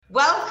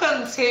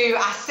Welcome to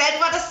I Said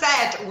What I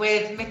Said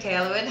with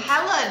Michaela and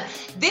Helen.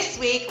 This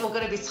week we're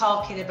going to be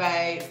talking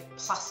about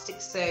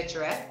plastic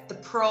surgery, the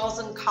pros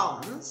and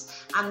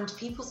cons, and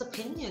people's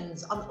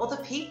opinions on other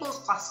people's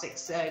plastic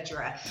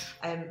surgery.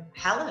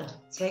 Helen,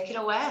 take it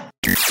away.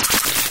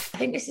 I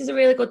think this is a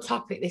really good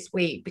topic this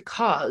week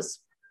because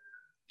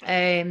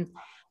I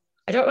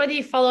don't know whether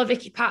you follow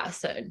Vicky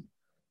Patterson,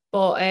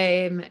 but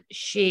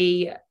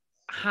she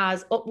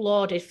has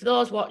uploaded, for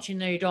those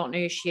watching who don't know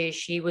who she is,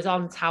 she was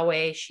on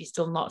Towie, she's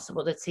done lots of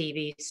other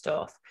TV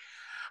stuff,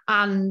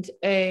 and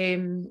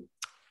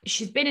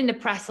she's been in the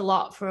press a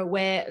lot for her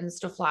weight and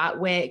stuff like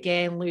weight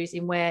gain,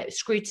 losing weight,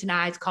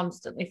 scrutinised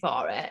constantly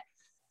for it,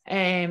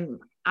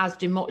 as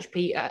do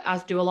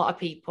a lot of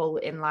people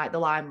in like the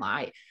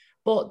limelight.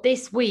 But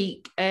this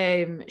week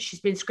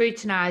she's been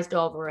scrutinised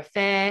over her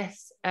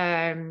face,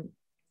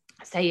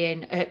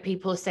 saying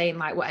people are saying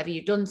like, whatever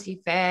you've done to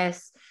your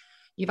face,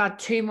 you've had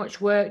too much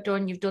work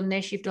done, you've done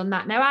this, you've done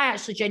that. Now, I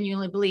actually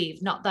genuinely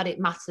believe, not that it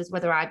matters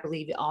whether I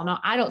believe it or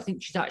not, I don't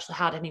think she's actually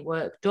had any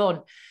work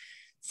done.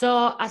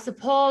 So I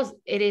suppose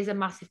it is a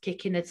massive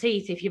kick in the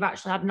teeth if you've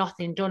actually had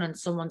nothing done and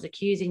someone's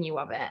accusing you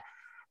of it.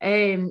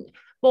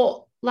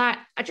 But like,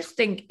 I just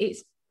think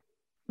it's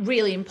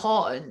really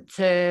important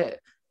to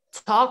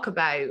talk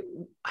about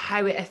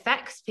how it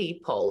affects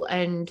people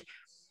and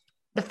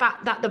the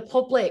fact that the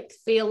public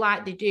feel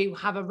like they do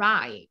have a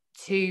right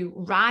to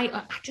write.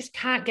 I just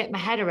can't get my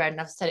head around,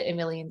 I've said it a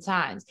million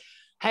times,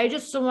 how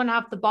does someone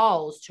have the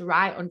balls to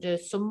write under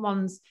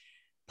someone's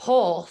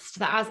post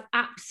that has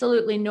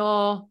absolutely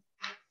no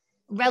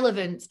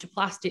relevance to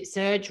plastic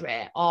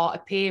surgery or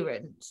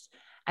appearance,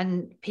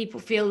 and people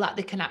feel that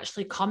they can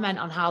actually comment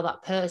on how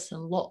that person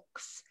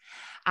looks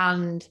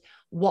and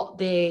what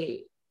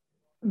they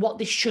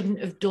shouldn't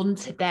have done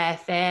to their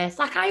face.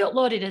 Like, I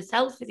uploaded a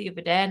selfie the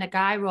other day and a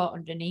guy wrote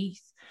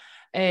underneath,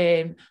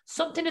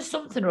 something is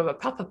something, or a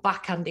proper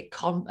backhanded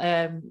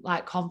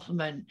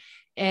compliment,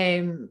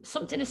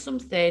 something is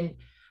something,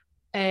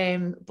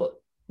 but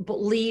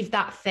leave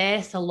that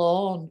face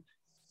alone.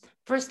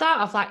 For a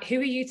start off, like, who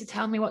are you to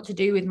tell me what to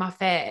do with my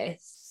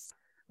face?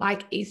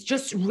 Like, it's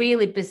just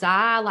really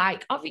bizarre.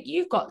 Like, obviously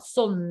you've got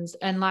sons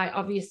and like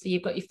obviously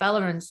you've got your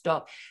fella and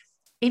stuff.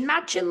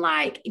 Imagine,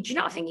 like, do you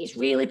not think it's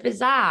really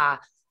bizarre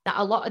that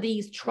a lot of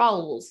these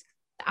trolls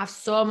have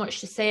so much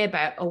to say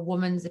about a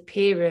woman's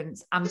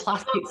appearance and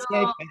plastic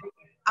surgery?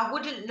 I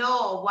wouldn't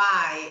know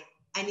why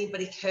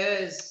anybody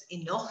cares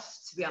enough,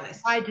 to be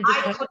honest. I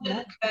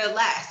couldn't care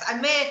less.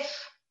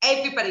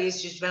 Everybody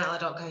is judgmental. I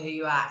don't care who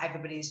you are.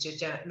 Everybody is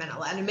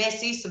judgmental. And I may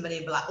see somebody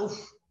and be like, oh,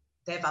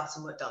 they've had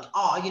some work done. Or,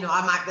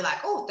 I might be like,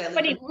 oh, they look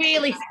when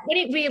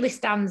it really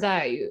stands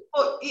out.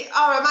 Or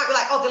I might be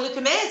like, oh, they look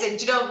amazing.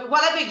 Do you know,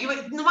 whatever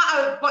no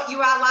matter what you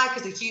are like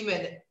as a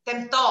human,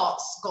 them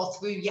thoughts go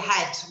through your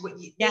head.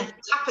 It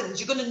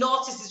happens. You're going to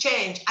notice the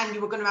change and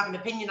you were going to have an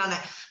opinion on it.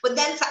 But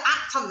then to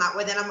act on that,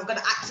 where then I'm going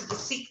to actively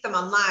seek them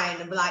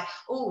online and be like,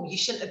 oh, you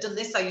shouldn't have done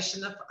this, or you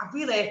shouldn't have. I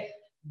really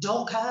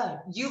don't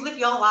care. You live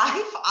your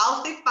life.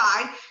 I'll live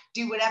mine.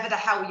 Do whatever the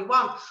hell you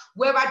want.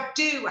 Where I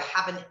do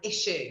have an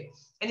issue,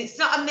 and it's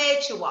not a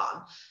major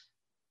one,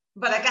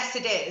 but I guess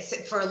it is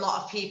for a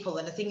lot of people,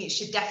 and I think it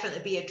should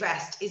definitely be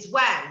addressed, is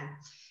when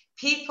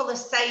people are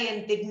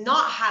saying they've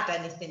not had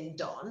anything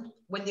done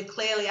when they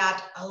clearly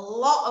had a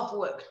lot of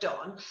work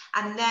done,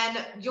 and then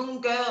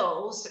younger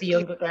girls,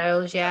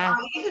 yeah,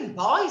 even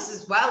boys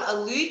as well, are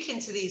looking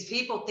to these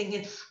people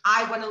thinking,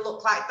 I want to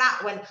look like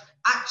that, when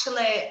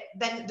actually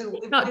then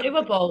it's not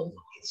doable.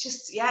 It's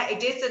just,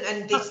 it isn't.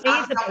 And it's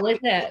not feasible, is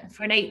it,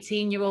 for an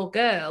 18-year-old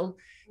girl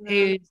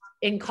who's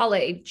in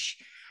college?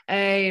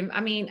 I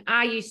mean,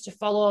 I used to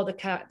follow the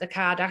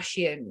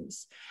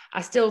Kardashians.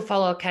 I still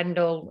follow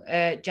Kendall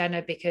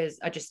Jenner because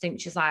I just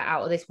think she's like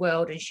out of this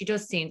world, and she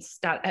does seem to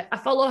stand. I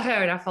follow her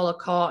and I follow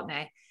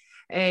Courtney.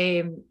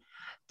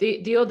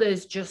 The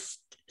others just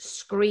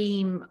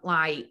scream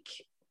like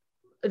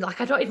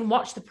I don't even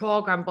watch the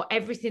program, but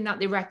everything that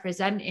they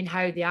represent in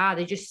how they are,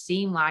 they just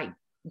seem like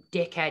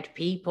dickhead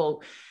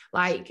people.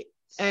 Like,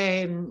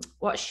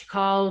 what's she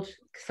called?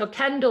 So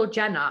Kendall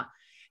Jenner,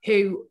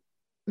 who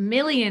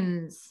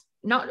millions,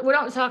 we're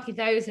not talking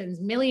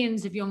thousands,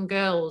 millions of young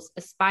girls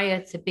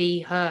aspire to be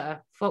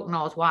her, fuck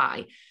knows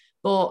why,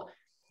 but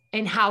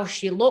in how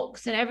she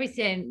looks and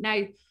everything.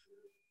 Now,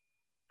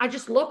 I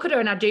just look at her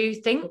and I do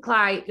think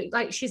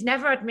like she's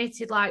never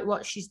admitted like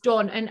what she's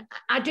done. And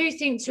I do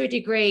think to a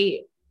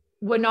degree,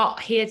 we're not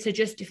here to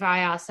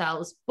justify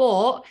ourselves,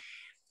 but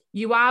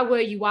you are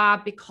where you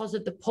are because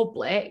of the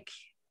public.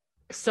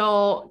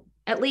 So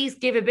at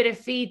least give a bit of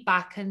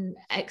feedback and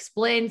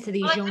explain to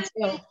these young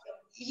girls.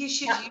 You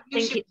should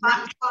use your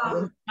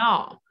platform.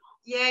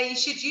 You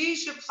should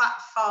use your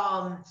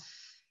platform.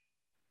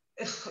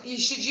 You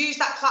should use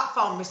that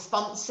platform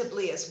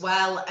responsibly as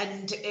well.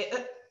 And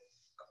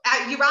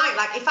You're right.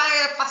 Like if I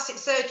had plastic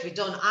surgery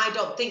done, I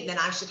don't think then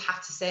I should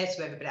have to say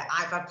to everybody,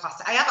 I have had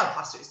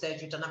plastic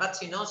surgery done. I've had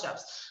 2 nose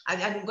jobs. I'm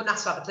going to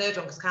have a third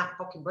one because I can't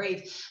fucking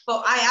breathe.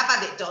 But I have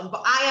had it done.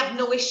 But I have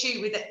no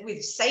issue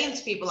with saying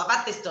to people, I've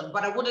had this done,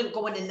 but I wouldn't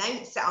go and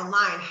announce it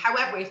online.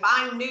 However, if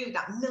I knew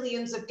that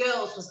millions of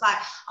girls was like,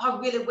 oh, I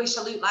really wish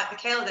I looked like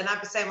Michaela, then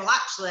I'd be saying, well,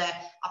 actually,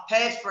 I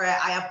paid for it.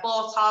 I have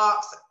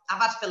Botox. I've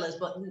had fillers,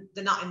 but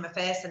they're not in my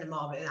face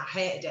anymore. And I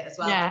hated it as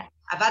well. Yeah.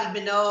 I've had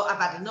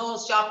a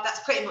nose job.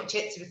 That's pretty much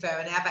it, to be fair.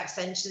 And I have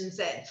extensions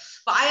in.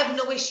 But I have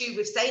no issue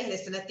with saying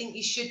this. And I think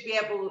you should be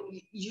able,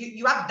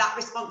 you have that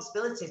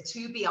responsibility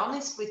to be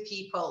honest with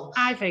people.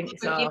 I think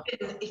so.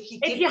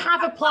 If you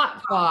have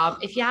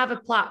a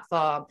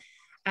platform,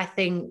 I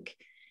think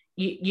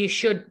you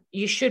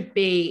should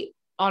be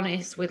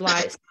honest with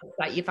like stuff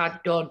that you've had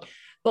done.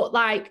 But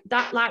like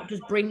that like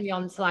just bring me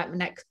on to like my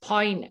next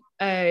point.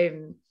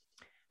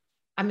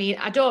 I mean,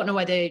 I don't know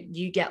whether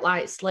you get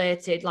like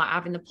slated, like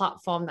having the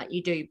platform that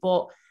you do,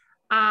 but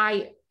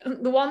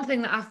the one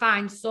thing that I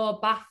find so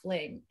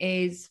baffling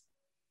is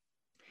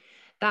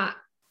that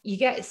you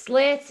get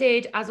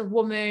slated as a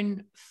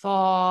woman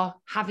for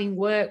having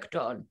work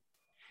done,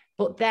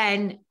 but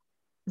then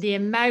the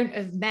amount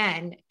of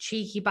men,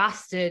 cheeky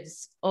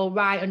bastards, will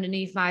write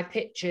underneath my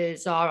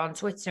pictures or on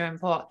Twitter and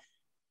put,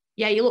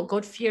 yeah, you look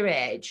good for your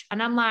age.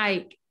 And I'm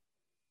like,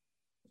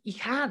 you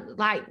can't,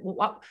 like,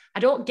 what? I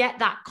don't get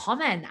that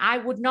comment. I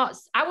wouldn't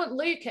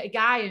look at a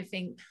guy and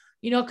think,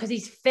 you know, because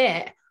he's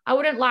fit. I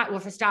wouldn't like, well,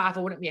 for start off,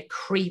 I wouldn't be a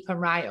creep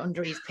and write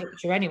under his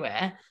picture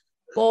anyway.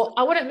 But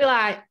I wouldn't be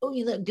like, oh,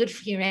 you look good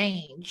for your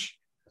age.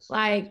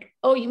 Like,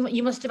 oh,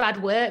 you must have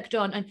had work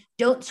done and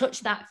don't touch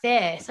that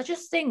face. I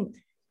just think,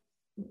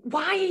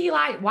 why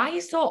are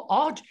you so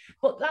odd?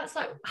 But that's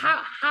like,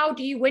 how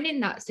do you win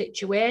in that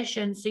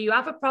situation? So you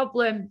have a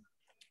problem.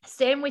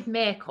 Same with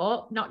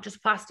makeup, not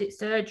just plastic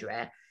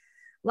surgery.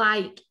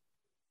 Like,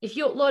 if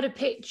you upload a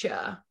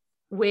picture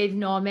with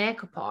no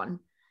makeup on,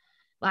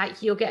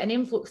 like, you'll get an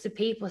influx of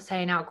people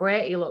saying how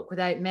great you look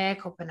without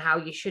makeup and how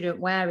you shouldn't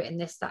wear it and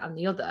this, that, and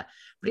the other.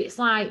 But it's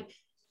like,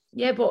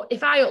 yeah, but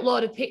if I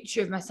upload a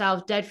picture of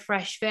myself dead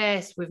fresh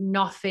face with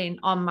nothing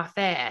on my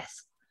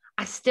face,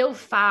 I still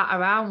fart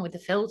around with the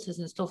filters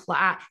and stuff like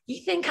that.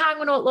 You think I'm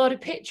going to upload a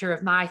picture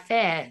of my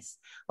face,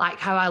 like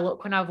how I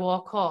look when I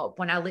woke up,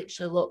 when I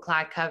literally look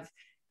like I've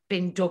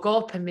been dug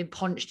up and been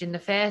punched in the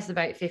face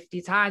about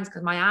 50 times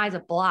because my eyes are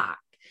black?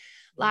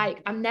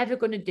 Like, I'm never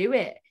going to do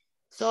it.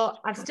 So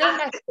I've still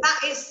that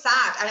is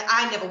sad.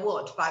 I never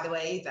would, by the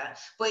way, either.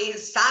 But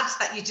it's sad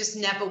that you just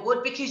never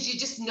would, because you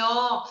just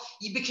know,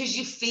 because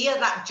you fear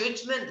that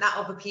judgment that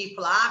other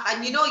people have,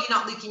 and you know you're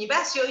not looking your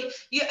best.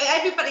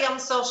 Everybody on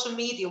social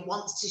media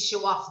wants to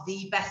show off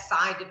the best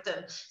side of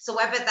them. So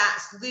whether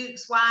that's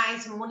looks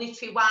wise,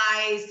 monetary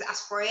wise,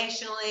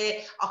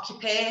 aspirationally,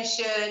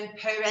 occupation,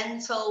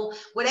 parental,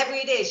 whatever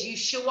it is, you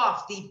show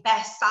off the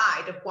best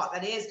side of what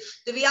that is.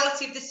 The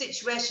reality of the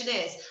situation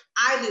is,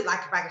 I look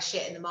like a bag of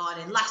shit in the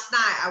morning. Last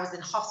night I was in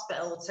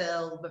hospital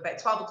till about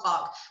 12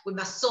 o'clock with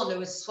my son, who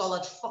had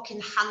swallowed fucking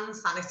hand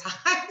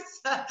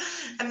sanitizer.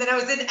 And then I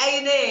was in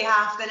A&E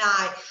half the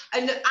night.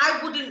 And I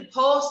wouldn't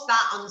post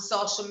that on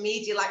social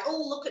media, like,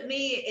 oh, look at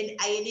me in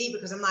A&E,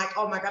 because I'm like,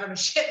 oh my God, I'm a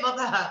shit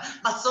mother.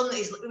 My son,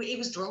 he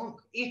was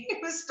drunk. He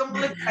was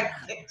stumbling around.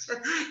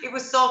 It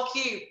was so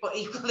cute, but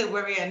equally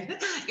worrying.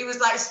 He was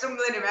like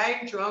stumbling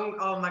around drunk.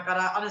 Oh my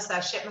God, honestly, I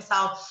shit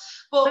myself.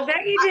 But I bet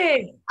you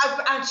did.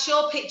 I'd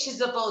show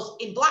pictures of us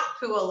in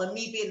Blackpool and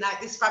me being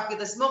like this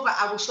fabulous mother.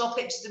 I will show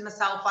pictures of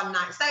myself on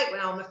nights out when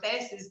all my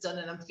face is done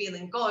and I'm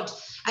feeling good.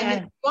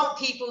 And you want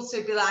people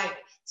to be like,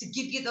 to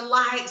give you the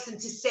likes and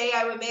to say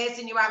how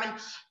amazing you are. And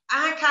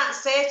I can't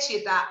say to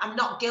you that I'm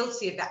not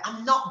guilty of that.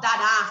 I'm not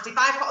that arsed. If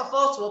I put a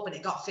photo up and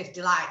it got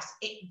 50 likes,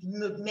 it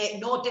would make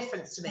no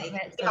difference to me.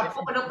 If I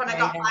put one up and I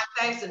got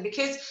 5,000,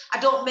 because I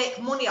don't make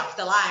money off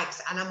the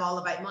likes and I'm all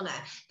about money,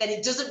 then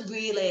it doesn't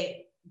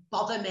really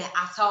bother me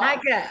at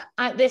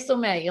all. This will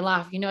make you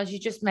laugh, you know, as you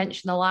just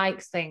mentioned the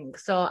likes thing.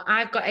 So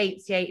I've got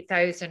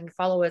 88,000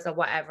 followers or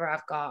whatever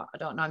I've got. I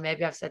don't know,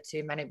 maybe I've said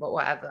too many, but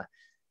whatever.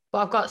 But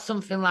I've got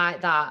something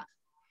like that.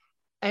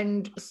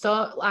 And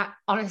so, like,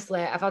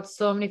 honestly, I've had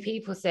so many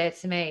people say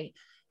to me,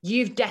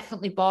 you've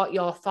definitely bought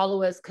your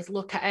followers because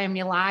look at how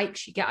many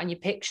likes you get on your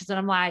pictures. And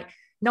I'm like,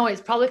 no,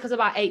 it's probably because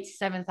about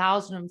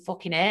 87,000 and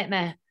fucking hate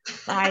me.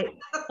 Like,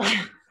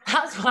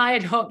 that's why I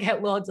don't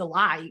get loads of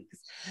likes.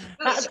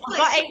 I've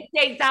got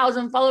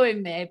 88,000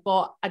 following me,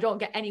 but I don't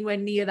get anywhere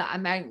near that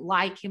amount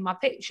liking my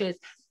pictures.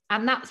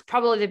 And that's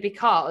probably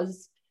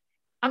because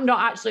I'm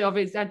not actually over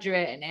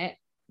exaggerating it.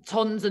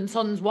 Tons and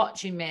tons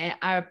watching me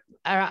are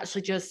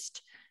actually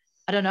just,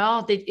 I don't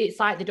know, it's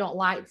like they don't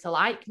like to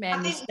like me,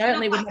 and they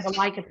certainly would never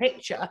like a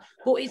picture,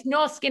 but it's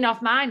no skin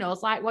off my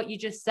nose. Like what you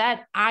just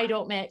said, I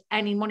don't make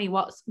any money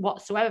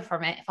whatsoever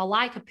from it. If I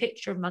like a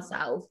picture of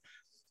myself,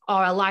 or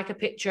I like a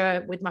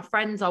picture with my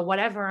friends or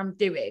whatever I'm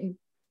doing,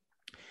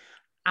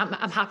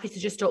 I'm happy to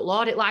just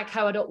upload it, like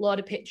how I'd upload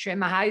a picture in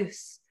my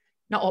house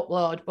not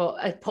upload, but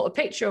I put a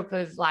picture up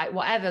of like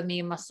whatever, me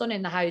and my son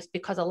in the house,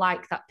 because I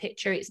like that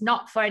picture. It's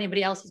not for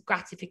anybody else's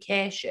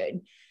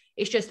gratification.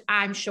 It's just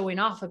I'm showing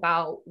off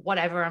about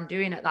whatever I'm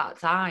doing at that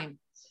time.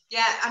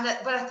 Yeah,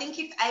 but I think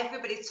if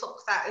everybody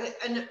took that,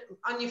 and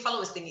on your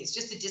followers thing, it's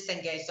just a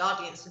disengaged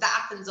audience. So that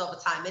happens over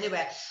time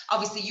anyway.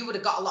 Obviously, you would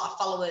have got a lot of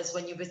followers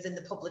when you was in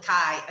the public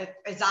eye,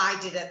 as I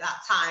did at that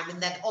time.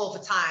 And then over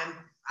time,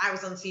 I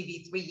was on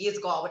TV 3 years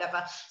ago or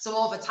whatever. So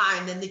over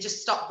time, then they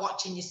just stop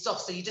watching your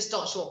stuff. So you just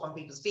don't show up on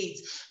people's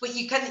feeds. But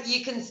you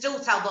can still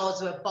tell those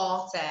who have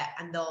bought it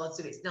and those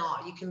who it's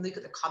not. You can look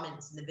at the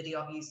comments and the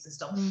video views and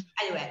stuff.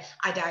 Anyway,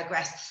 I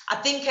digress. I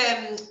think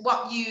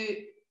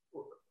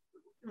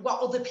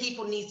what other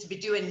people need to be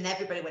doing, and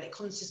everybody, when it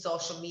comes to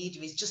social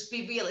media, is just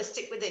be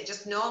realistic with it.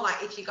 Just know,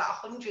 like, if you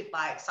got 100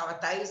 likes or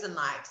 1,000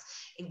 likes,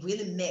 it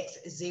really makes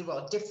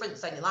zero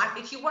difference on your life.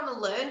 If you want to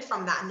learn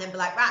from that and then be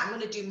like, right, I'm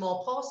going to do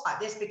more posts like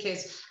this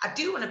because I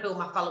do want to build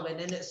my following,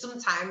 and at some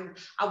time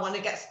I want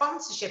to get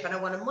sponsorship and I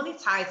want to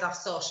monetize off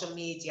social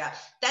media,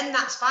 then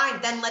that's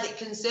fine. Then let it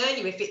concern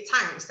you. If it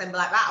tanks, then be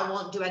like, right, I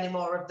won't do any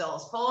more of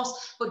those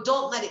posts. But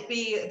don't let it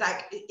be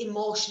like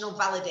emotional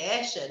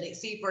validation.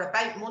 It's either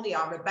about money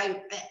or about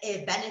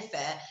a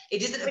benefit.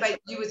 It isn't about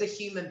you as a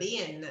human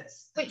being.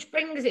 Which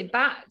brings it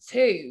back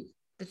to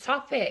the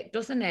topic,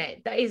 doesn't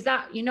it? That is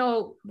that, you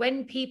know,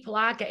 when people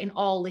are getting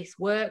all this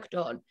work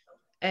done,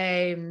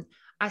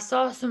 I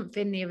saw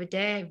something the other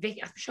day,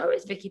 I'm sure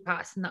it's Vicky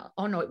Patterson, that,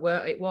 oh no, it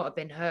won't have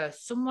been her.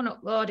 Someone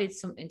uploaded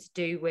something to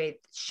do with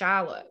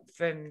Charlotte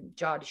from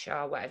Geordie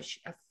Shore, whatever,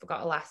 I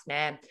forgot her last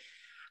name,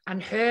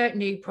 and her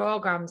new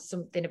program's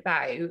something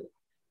about,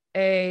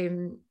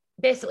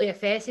 basically her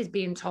face is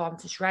being torn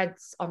to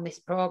shreds on this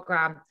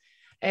program.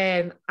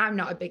 I'm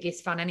not a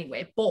biggest fan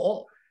anyway,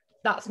 but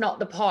that's not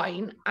the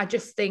point. I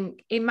just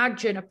think,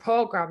 imagine a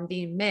program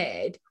being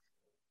made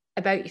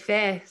about your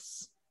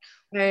face.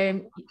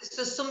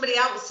 So somebody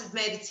else had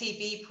made a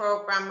TV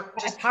program.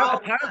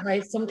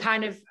 Apparently, some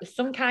kind of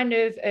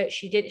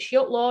she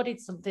uploaded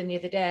something the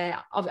other day.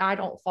 I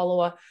don't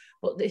follow her,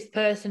 but this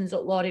person's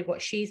uploaded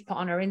what she's put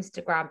on her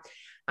Instagram,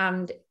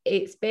 and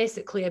it's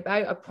basically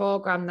about a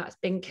program that's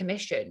been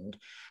commissioned,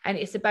 and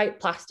it's about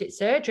plastic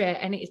surgery,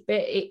 and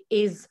it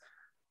is,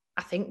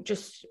 I think,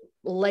 just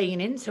laying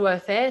into her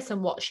face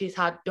and what she's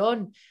had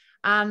done.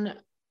 And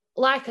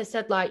like I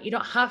said, like, you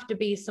don't have to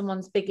be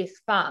someone's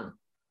biggest fan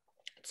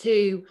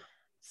to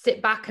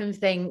sit back and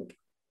think,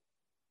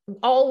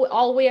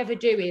 all we ever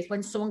do is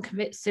when someone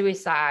commits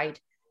suicide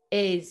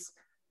is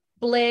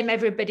blame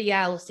everybody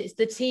else. It's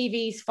the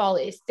TV's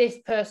fault, it's this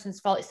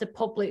person's fault, it's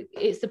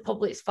the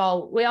public's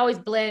fault. We always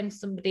blame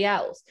somebody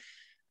else.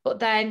 But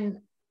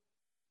then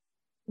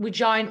we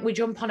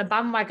jump on a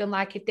bandwagon,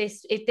 like if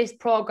this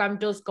program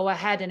does go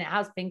ahead and it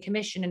has been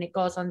commissioned and it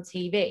goes on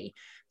TV,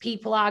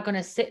 people are going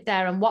to sit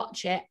there and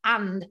watch it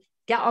and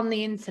get on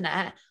the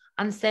internet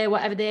and say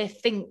whatever they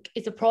think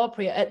is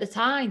appropriate at the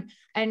time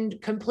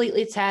and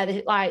completely tear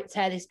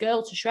this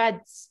girl to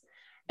shreds.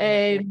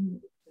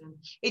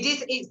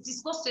 It's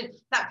disgusting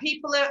that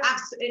people have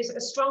a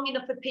strong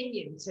enough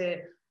opinion to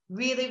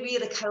really,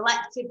 really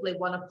collectively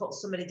want to put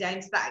somebody down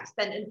to that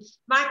extent. And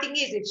my thing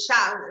is, if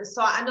Charlotte,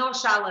 so I know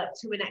Charlotte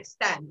to an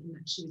extent,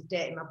 she was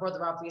dating my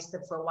brother obviously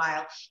for a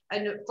while,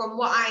 and from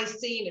what I've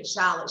seen of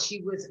Charlotte,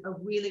 she was a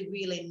really,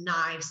 really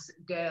nice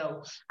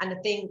girl. And I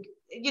think,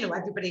 you know,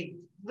 everybody,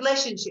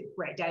 relationships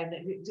break down,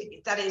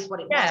 that is what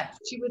it was.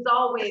 She was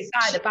always,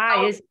 I'll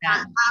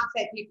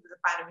take people as a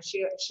fan of her.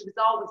 She was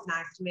always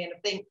nice to me, and I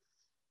think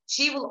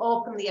she will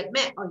openly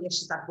admit, oh yes,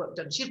 she's had work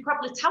done. She'd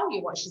probably tell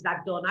you what she's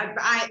had done. I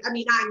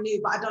mean, I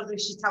knew, but I don't know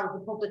if she tells the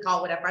public or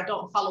whatever. I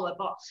don't follow her,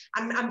 but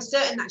I'm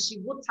certain that she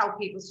would tell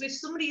people. So if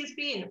somebody is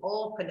being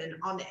open and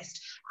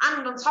honest,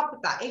 and on top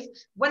of that,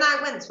 when I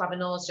went to have a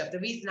nose job, the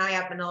reason I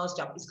had my nose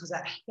job is because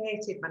I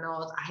hated my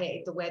nose. I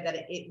hated the way that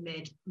it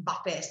made my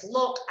face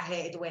look. I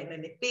hated the way it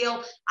made me feel.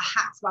 I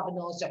had to have a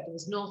nose job. There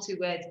was no two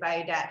words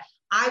about it.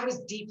 I was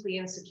deeply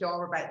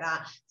insecure about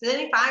that. So then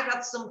if I've had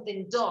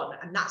something done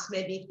and that's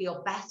made me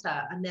feel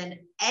better, and then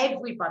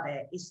everybody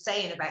is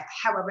saying about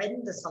how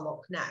horrendous I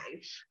look now,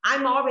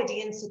 I'm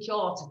already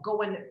insecure to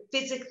go and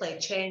physically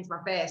change my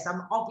face.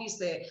 I'm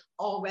obviously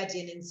already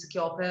an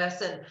insecure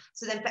person.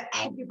 So then for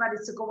everybody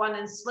to go on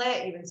and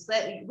slate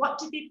you, what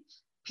did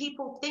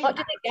people think? What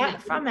did they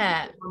get from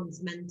it?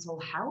 Mental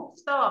health,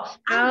 though.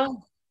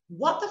 No.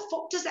 What the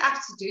fuck does it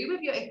have to do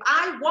with you? If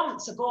I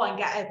want to go and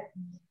get a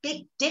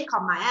big dick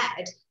on my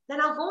head,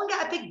 then I'll go and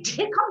get a big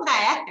dick on my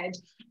head.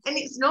 And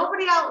it's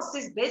nobody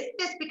else's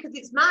business because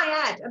it's my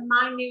head and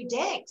my new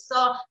dick.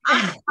 So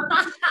that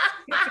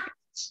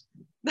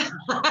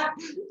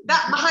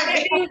might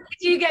be. Can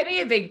you get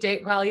me a big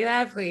dick while you're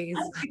there, please?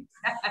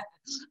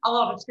 I'll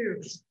order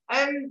two.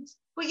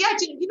 But yeah,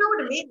 you know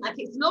what I mean? Like,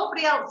 it's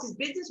nobody else's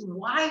business.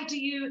 Why do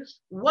you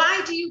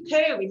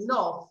care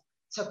enough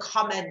to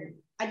comment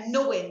and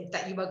knowing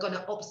that you are going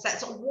to upset.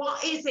 So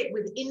what is it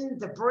within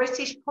the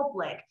British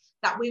public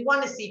that we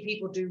want to see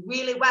people do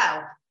really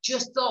well,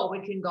 just so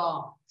we can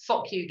go,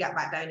 fuck you, get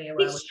back down here?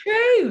 It's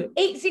true.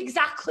 It's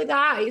exactly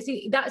that.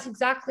 That's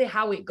exactly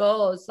how it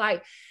goes.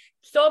 Like,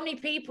 so many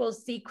people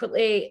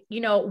secretly,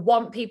 you know,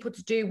 want people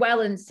to do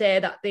well and say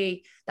that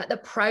they're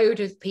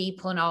proud of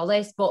people and all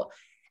this, but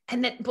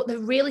they're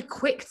really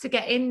quick to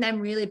get in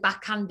them really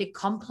backhanded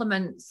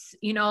compliments,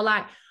 you know,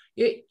 like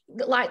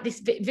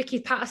this Vicky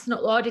Patterson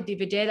uploaded the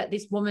other day that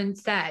this woman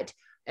said,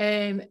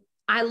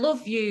 I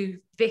love you,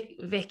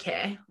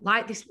 Vicky.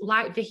 Like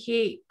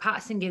Vicky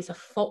Patterson gives a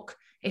fuck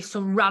if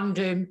some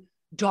random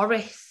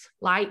Doris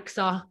likes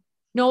her.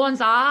 No one's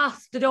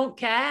asked. They don't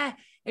care.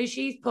 And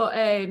she's put,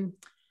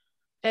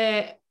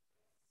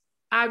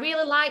 I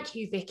really like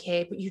you,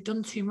 Vicky, but you've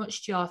done too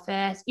much to your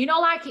face. You know,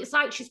 like it's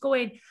like she's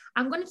going,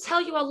 I'm going to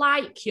tell you I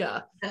like you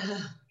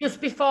just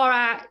before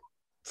I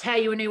tell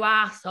you a new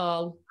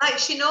arsehole. Like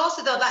she knows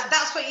it though.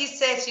 That's what you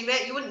say to me.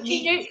 You wouldn't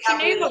need. She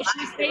knew what she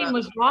was saying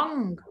was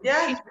wrong.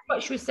 Yeah. She knew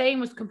what she was saying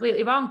was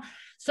completely wrong.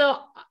 So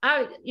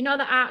you know,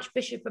 the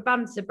Archbishop of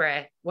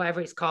Canterbury,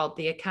 whatever it's called,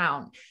 the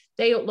account,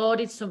 they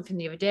uploaded something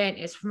the other day, and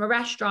it's from a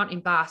restaurant in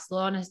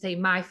Barcelona,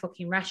 saying my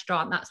fucking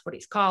restaurant, that's what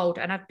it's called.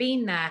 And I've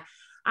been there.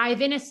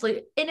 I've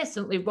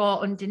innocently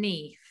wrote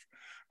underneath,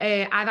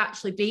 I've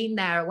actually been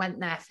there. I went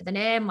there for the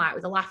name, like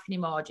with a laughing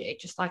emoji,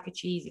 just like a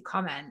cheesy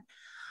comment.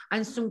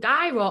 And some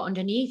guy wrote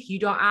underneath, you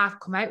don't have to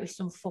come out with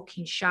some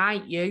fucking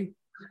shite, you.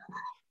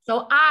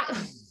 So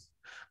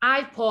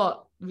I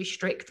put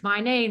restrict my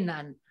name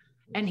then.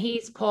 And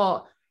he's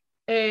put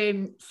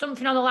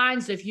something on the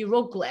lines of you're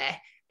ugly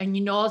and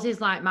your nose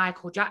is like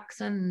Michael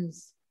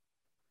Jackson's.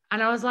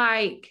 And I was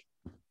like,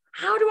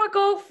 how do I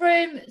go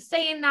from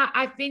saying that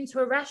I've been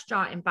to a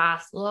restaurant in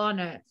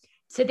Barcelona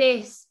to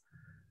this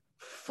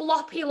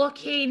floppy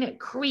looking,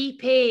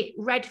 creepy,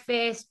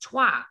 red-faced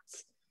twat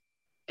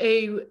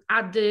who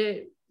had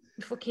the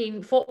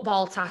fucking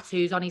football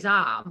tattoos on his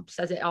arm,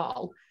 says it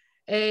all,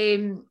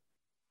 to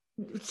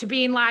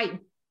being like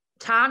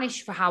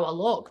tarnished for how I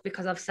look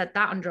because I've said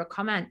that under a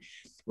comment.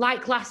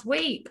 Like last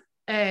week,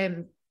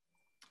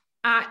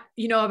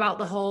 you know, about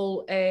the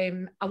whole,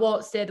 I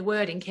won't say the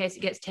word in case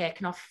it gets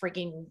taken off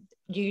frigging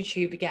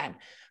YouTube again,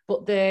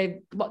 but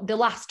the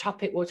last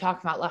topic we were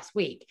talking about last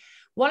week,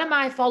 one of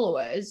my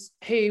followers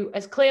who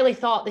has clearly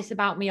thought this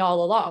about me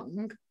all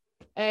along,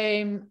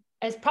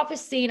 has proper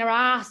seen her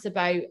ass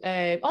about,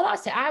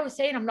 that's it. I was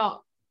saying I'm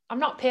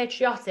not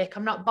patriotic.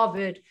 I'm not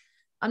bothered.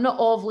 I'm not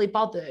overly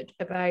bothered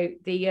about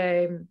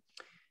the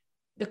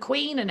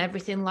Queen and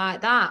everything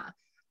like that.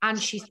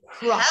 And she's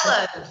proper.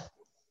 Helen,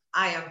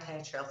 I am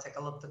patriotic.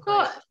 I love the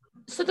Queen.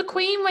 So the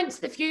Queen went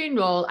to the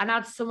funeral and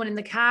had someone in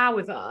the car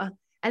with her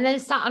and then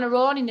sat on her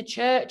own in the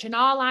church. And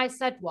all I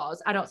said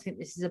was, I don't think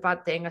this is a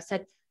bad thing. I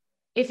said,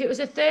 if it was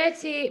a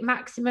 30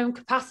 maximum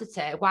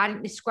capacity, why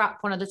didn't they scrap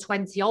one of the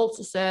 20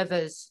 altar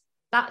servers?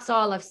 That's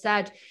all I've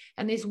said.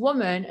 And this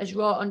woman has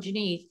wrote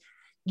underneath,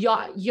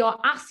 your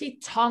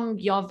acid tongue,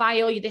 you're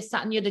vile, you're this,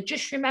 that, and the other.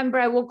 Just remember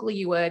how ugly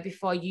you were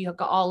before you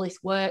got all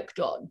this work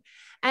done.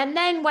 And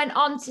then went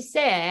on to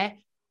say,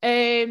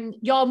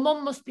 your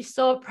mum must be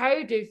so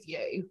proud of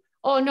you.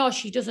 Oh, no,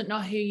 she doesn't know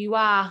who you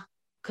are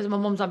because my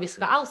mum's obviously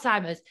got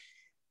Alzheimer's.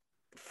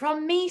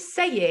 From me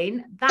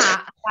saying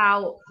that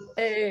about...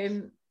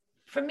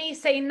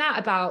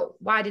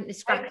 why didn't they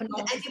scrap an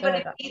altar server?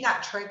 Anybody be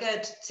that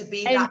triggered to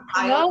be that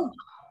vile? No.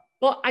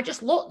 But I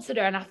just looked at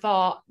her and I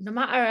thought, no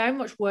matter how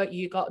much work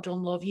you got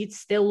done, love, you'd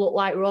still look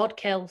like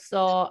roadkill.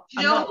 So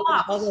you know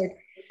what? Bothered,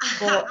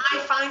 but... I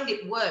find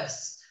it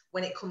worse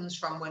when it comes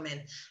from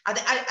women. And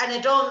I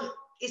don't,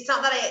 it's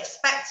not that I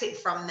expect it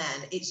from men,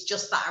 it's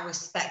just that I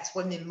respect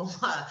women more.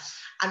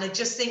 And I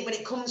just think when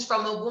it comes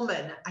from a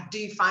woman, I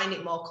do find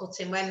it more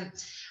cutting. When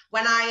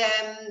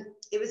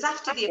it was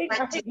after The Apprentice.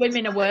 I think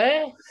women are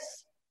worse.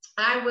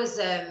 I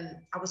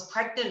was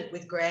pregnant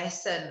with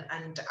Grayson,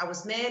 and I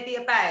was maybe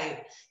about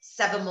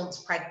 7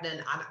 months pregnant,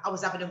 and I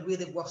was having a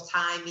really rough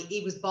time.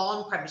 He was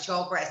born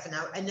premature, Grayson,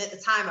 and at the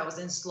time I was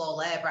in slow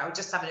labour. I was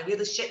just having a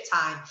really shit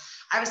time.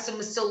 Harrison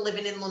was still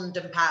living in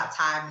London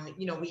part-time, and,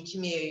 you know, we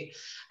commute.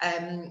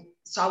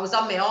 So I was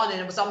on my own, and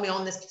I was on my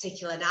own this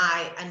particular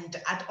night,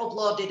 and I'd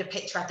uploaded a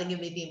picture, I think, of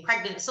me being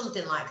pregnant,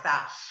 something like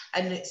that.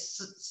 And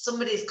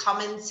somebody's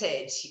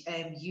commented,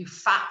 you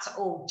fat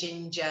old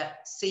ginger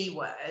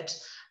C-word.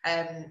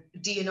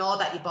 Do you know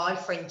that your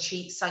boyfriend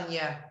cheats on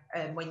you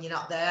when you're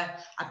not there?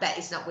 I bet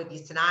he's not with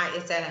you tonight,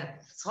 is it?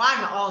 So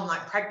I'm at home,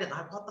 like, pregnant,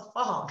 like, what the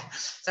fuck?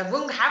 So I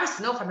rung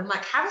Harrison up, and I'm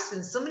like,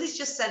 Harrison, somebody's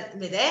just sent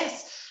me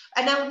this.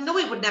 And I know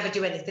he would never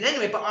do anything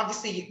anyway, but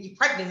obviously you're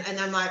pregnant. And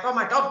I'm like, oh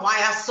my God, why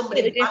has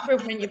somebody... It's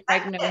different when you're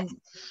pregnant.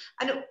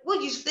 And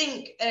well, you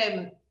think,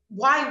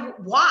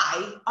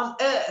 why on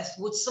earth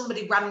would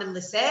somebody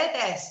randomly say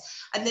this?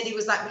 And then he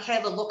was like,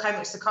 Michaela, look how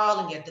much they're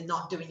calling you. They're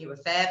not doing you a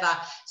favour.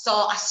 So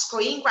I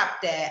screen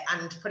grabbed it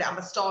and put it on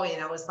my story,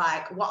 and I was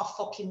like, what a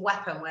fucking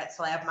weapon. Wait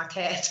till I have my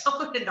kid.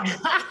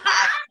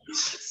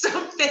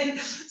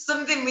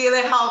 something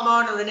really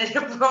hormonal and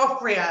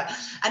inappropriate.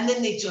 And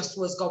then they just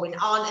was going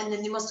on, and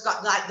then they must have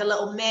got like the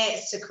little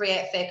mates to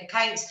create fake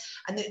accounts.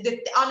 And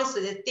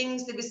honestly, the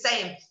things they were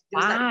saying, there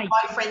was like,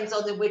 boyfriend's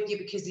only with you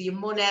because of your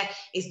money,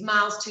 his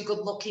Miles too good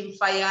looking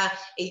for you,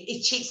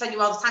 he cheats on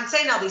you all the time,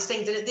 saying all these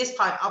things. And at this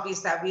point,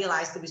 obviously, I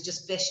realised there was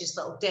just vicious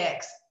little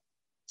dicks.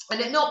 And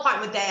at no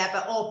point were they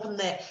ever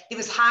openly, he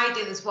was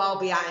hiding as well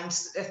behind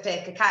a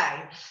fake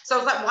account. So I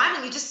was like, why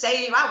don't you just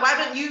say you are? Why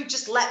don't you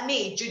just let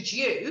me judge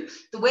you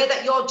the way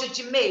that you're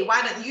judging me?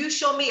 Why don't you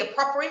show me a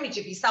proper image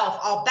of yourself?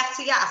 Or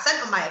better yet, I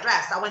sent them my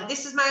address. I went,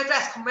 this is my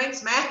address, come round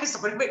to my house,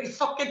 I'm going to rip your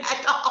fucking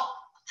head off.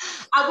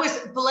 I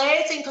was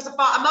blazing because I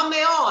thought, I'm on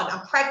my own,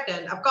 I'm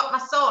pregnant, I've got my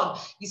son.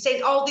 You're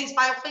saying all these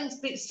vile things,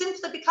 but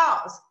simply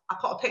because I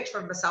put a picture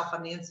of myself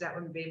on the internet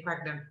when being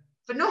pregnant.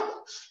 For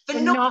nothing.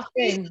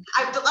 Reason.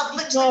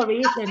 No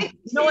reason.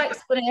 No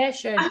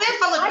explanation. And they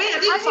followed me. I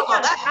didn't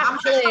follow them.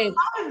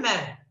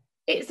 Actually,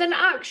 it's an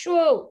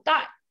actual,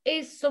 that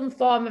is some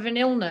form of an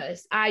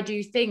illness, I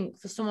do think,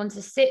 for someone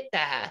to sit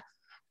there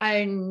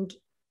and,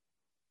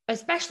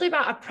 especially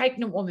about a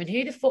pregnant woman.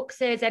 Who the fuck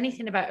says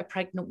anything about a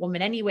pregnant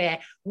woman anyway?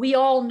 We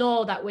all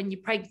know that when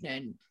you're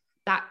pregnant,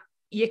 that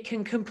you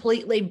can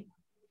completely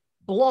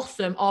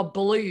blossom or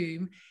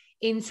bloom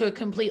into a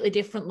completely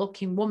different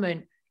looking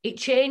woman. It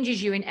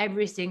changes you in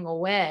every single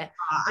way.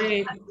 Do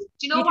you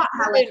know what,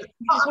 Helen?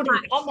 I've put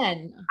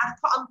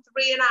on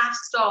 3.5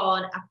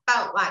 stone. I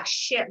felt like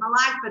shit. My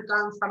life had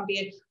gone from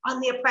being on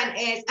The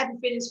Apprentice,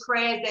 everything is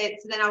crazy,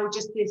 to then I was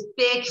just this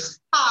big,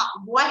 fat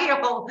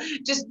whale,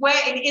 just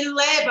waiting in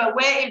labour,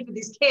 waiting for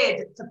this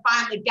kid to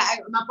finally get out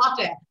of my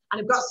body.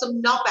 And I've got some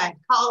knobhead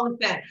calling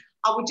me.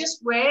 I was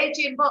just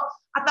raging. But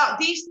I thought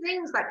these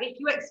things, like if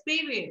you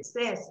experience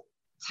this,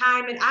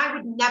 time, and I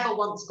would never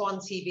want to go on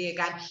TV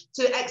again,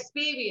 to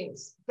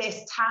experience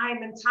this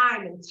time and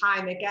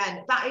time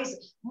again. That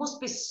must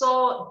be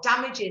so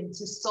damaging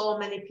to so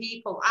many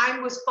people. I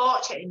was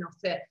fortunate enough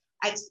to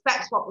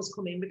expect what was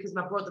coming because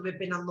my brother had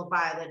been on Love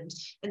Island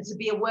and to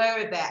be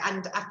aware of it.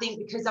 And I think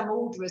because I'm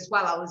older as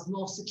well, I was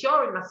more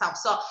secure in myself.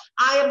 So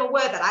I am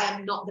aware that I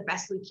am not the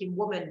best looking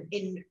woman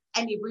in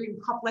any room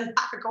probably that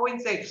I go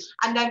into.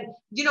 And then,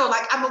 you know,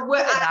 like I'm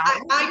aware,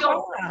 I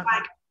don't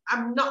like,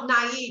 I'm not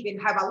naive in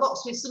how I look.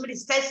 So if somebody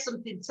says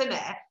something to me,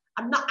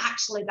 I'm not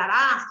actually that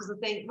ass because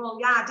I think, well,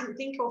 yeah, I didn't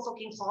think I was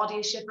fucking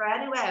Claudia Schiffer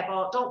anyway,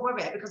 but don't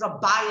worry because I'll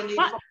buy a new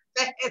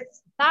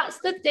face. That's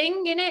the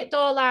thing, innit,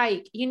 though?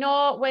 Like, you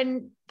know,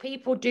 when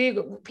people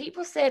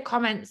say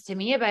comments to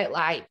me about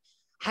like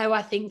how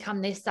I think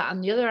I'm this, that,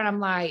 and the other, and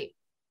I'm like,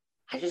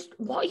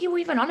 what are you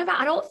even on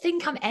about? I don't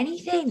think I'm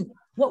anything.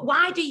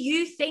 Why do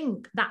you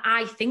think that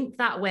I think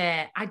that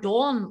way? I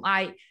don't.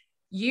 Like,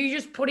 you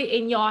just put it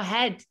in your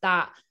head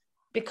that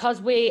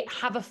because we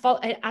have a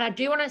fault, and I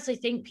do honestly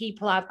think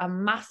people have a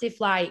massive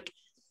like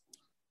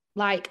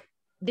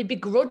they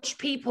begrudge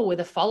people with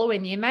a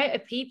following. The amount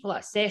of people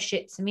that say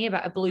shit to me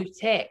about a blue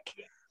tick,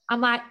 I'm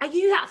like, are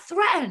you that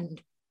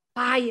threatened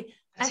by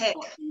a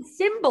fucking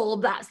symbol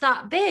that's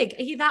that big?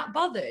 Are you that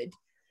bothered?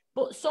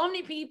 But so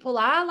many people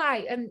are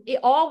like, and it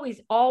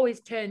always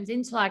turns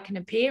into like an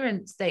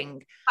appearance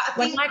thing.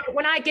 When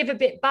I give a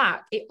bit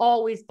back, it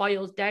always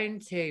boils down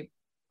to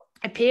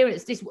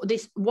appearance.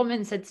 This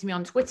woman said to me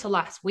on Twitter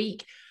last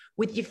week,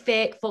 with your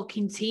fake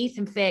fucking teeth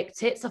and fake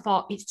tits. I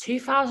thought, it's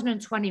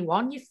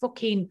 2021, you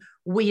fucking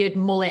weird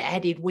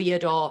mullet-headed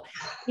weirdo.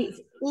 It's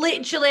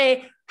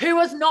literally, who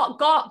has not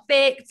got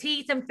fake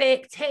teeth and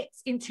fake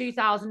tits in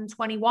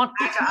 2021?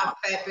 I don't have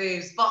fake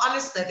boobs, but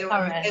honestly, they were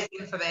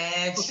amazing for my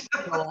age.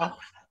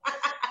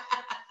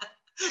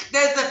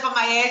 There's the for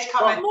my age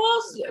comment.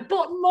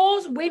 But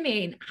most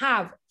women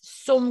have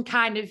some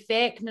kind of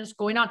fakeness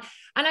going on.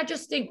 And I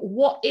just think,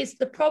 what is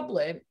the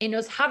problem in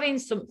us having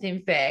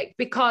something fake?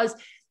 Because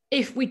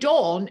if we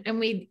don't, and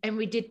we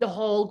did the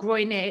whole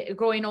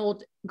growing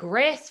old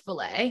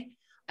gracefully,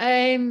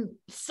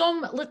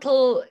 some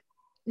little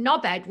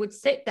knobhead would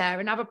sit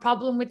there and have a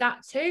problem with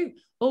that too.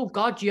 Oh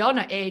God, you're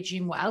not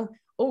aging well.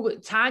 Oh,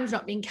 time's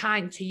not been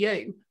kind to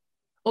you.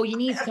 Oh, you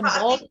need some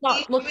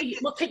Botox.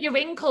 Look at your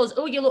wrinkles.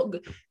 Oh, you look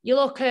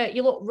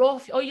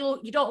rough. Oh,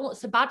 you don't look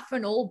so bad for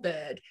an old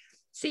bird.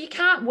 So you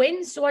can't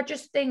win. So I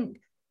just think,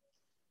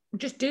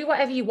 just do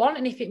whatever you want,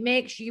 and if it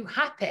makes you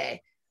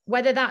happy,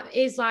 whether that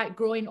is like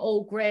growing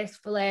old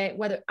gracefully,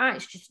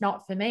 it's just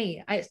not for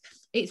me.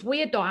 It's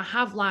weird though. I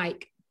have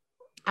like,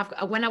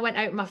 when I went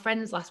out with my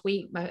friends last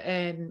week,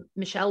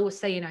 Michelle was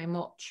saying how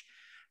much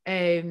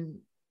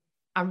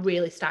I'm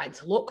really starting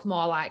to look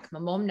more like my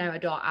mum now. I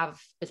don't have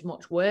as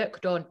much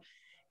work done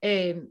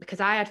because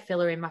I had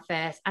filler in my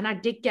face. And I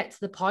did get to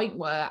the point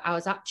where I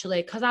was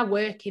actually, because I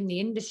work in the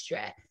industry,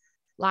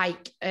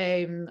 like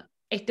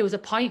if there was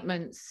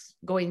appointments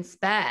going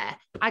spare,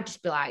 I'd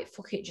just be like,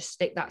 fuck it, just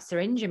stick that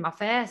syringe in my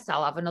face.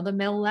 I'll have another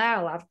mil there.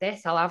 I'll have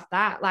this. I'll have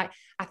that. Like,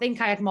 I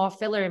think I had more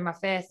filler in my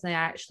face than I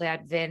actually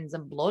had veins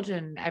and blood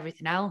and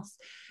everything else.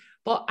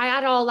 But I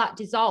had all that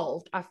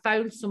dissolved. I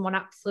found someone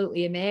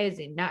absolutely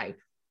amazing now.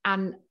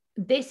 And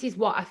this is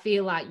what I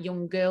feel like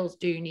young girls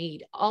do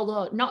need.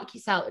 Although knock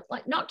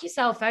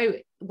yourself out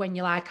when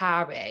you're like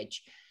our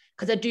age,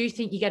 because I do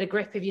think you get a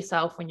grip of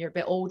yourself when you're a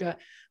bit older.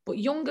 But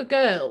younger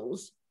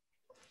girls,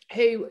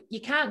 who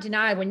you can't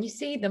deny when you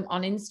see them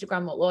on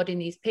Instagram uploading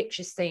these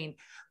pictures saying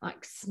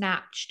like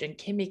snatched and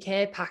Kimmy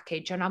K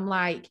package. And I'm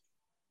like,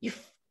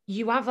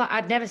 you have that.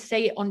 I'd never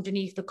say it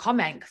underneath the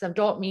comment because I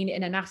don't mean it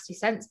in a nasty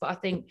sense, but I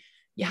think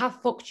you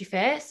have fucked your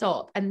face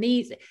up. And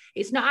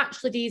it's not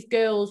actually these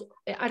girls.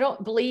 I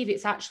don't believe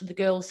it's actually the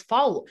girl's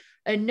fault.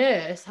 A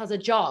nurse has a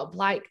job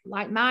like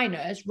my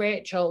nurse,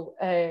 Rachel.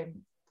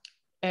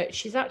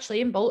 She's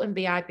actually in Bolton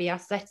BIB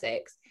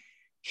Aesthetics.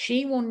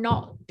 She will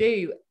not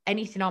do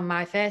anything on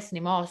my face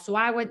anymore. So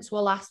I went to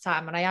her last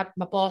time and I had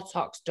my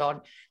Botox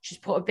done. She's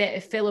put a bit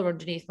of filler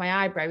underneath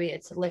my eyebrow here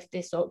to lift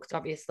this up because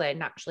obviously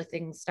naturally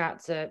things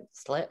start to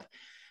slip.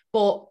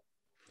 But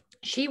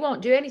she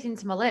won't do anything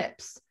to my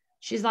lips.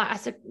 She's like, I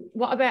said,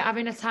 what about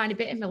having a tiny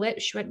bit in my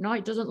lips? She went, no,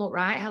 it doesn't look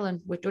right,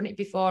 Helen. We've done it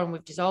before and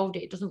we've dissolved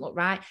it. It doesn't look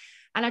right.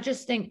 And I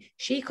just think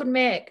she could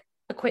make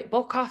a quick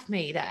buck off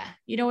me there.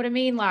 You know what I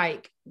mean?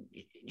 Like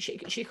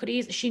she could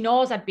easily, she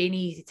knows I'd be an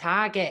easy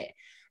target.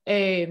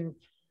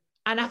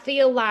 And I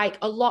feel like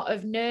a lot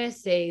of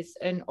nurses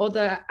and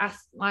other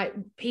like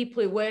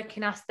people who work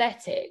in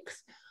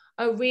aesthetics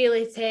are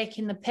really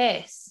taking the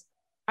piss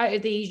out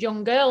of these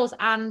young girls,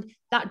 and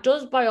that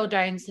does boil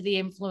down to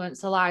the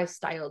influencer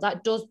lifestyle.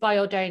 That does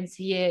boil down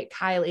to your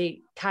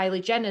Kylie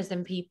Jenners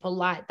and people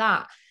like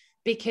that,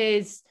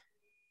 because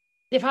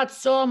they've had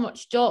so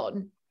much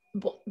done,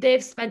 but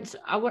they've spent.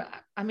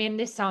 I mean,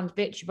 this sounds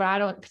bitchy, but I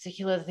don't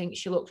particularly think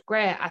she looks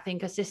great. I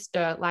think her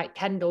sister, like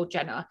Kendall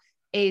Jenner,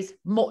 is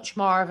much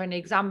more of an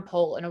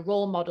example and a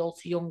role model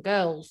to young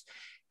girls.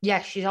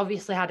 Yes, she's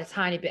obviously had a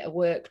tiny bit of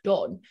work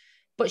done,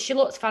 but she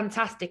looks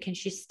fantastic and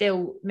she's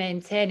still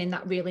maintaining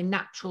that really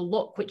natural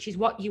look, which is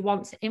what you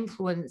want to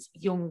influence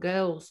young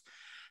girls.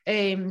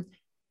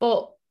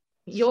 But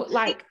you're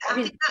like, I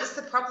think that's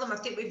the problem. I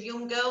think with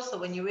young girls, though,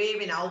 when you're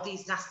hearing all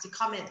these nasty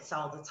comments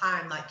all the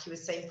time, like you were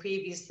saying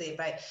previously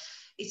about,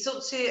 it's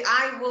up to,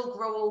 I will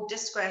grow old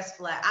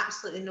disgracefully,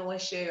 absolutely no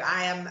issue.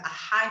 I am a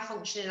high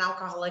functioning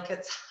alcoholic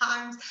at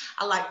times.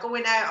 I like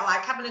going out, I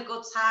like having a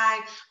good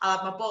time. I'll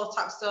have my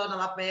Botox done, I'll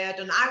have my hair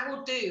done. I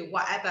will do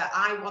whatever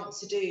I want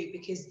to do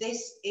because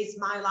this is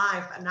my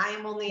life and I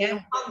am only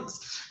here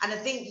once. And I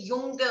think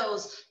young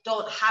girls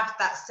don't have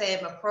that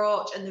same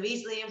approach and they're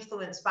easily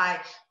influenced by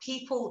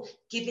people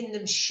giving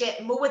them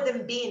shit more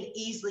than being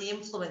easily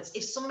influenced.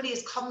 If somebody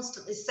is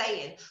constantly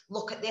saying,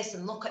 look at this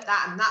and look at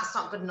that, and that's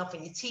not good enough,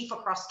 and your teeth are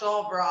crossed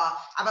over, or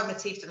I've had my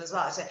teeth done as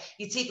well, so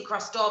your teeth are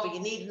crossed over, you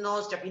need a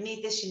nose job, you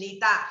need this, you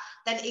need that,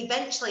 then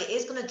eventually it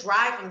is going to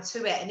drive them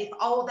to it. And if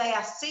all they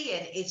are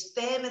seeing is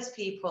famous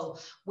people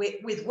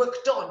with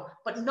work done,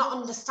 but not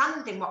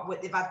understanding what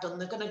work they've had done,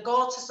 they're going to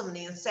go to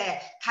somebody and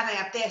say, can I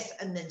have this?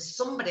 And then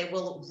somebody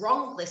will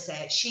wrongly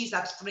say, she's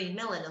had 3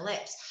 mil in her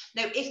lips.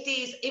 Now, if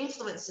these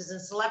influencers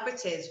and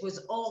celebrities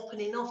was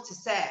open enough to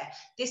say,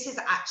 this is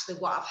actually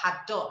what I've had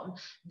done,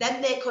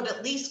 then they could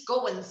at least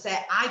go and say,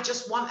 I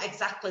just want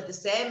exactly the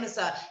same as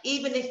her,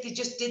 even if they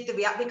just did the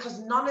react, because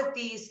none of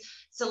these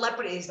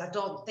celebrities, I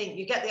don't think,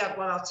 you get the odd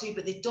one or two,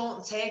 but they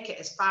don't take it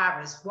as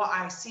far as what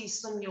I see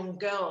some young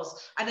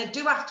girls. And I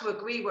do have to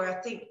agree where I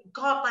think,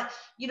 God, like,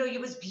 you know, you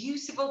was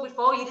beautiful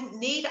before, you didn't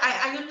need,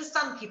 I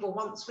understand people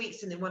want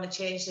tweaks and they want to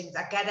change things,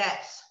 I get it,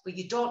 but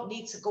you don't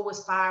need to go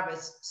as far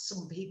as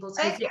some people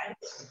take it.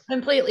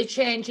 Completely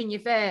changing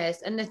your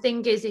face. And the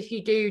thing is, if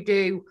you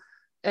do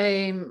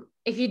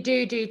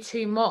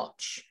too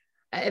much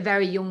at a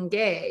very young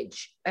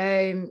age,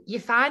 you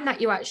find that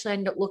you actually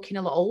end up looking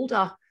a lot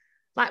older.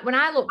 Like when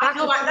I look back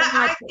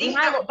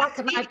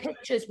at my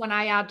pictures when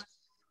I'd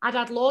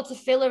had loads of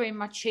filler in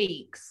my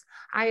cheeks.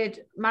 I had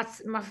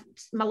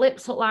my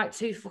lips looked like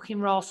 2 fucking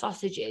raw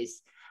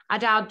sausages.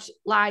 I'd had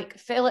like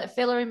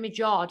filler in my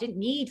jaw. I didn't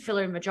need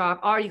filler in my jaw. I've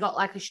already got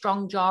like a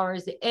strong jaw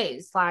as it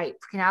is. Like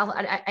fucking hell,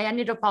 I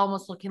ended up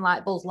almost looking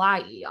like Buzz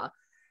Lightyear.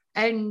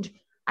 And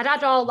I'd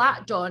had all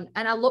that done.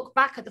 And I look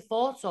back at the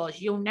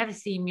photos. You'll never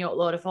see me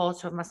upload a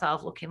photo of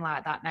myself looking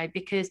like that now,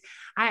 because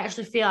I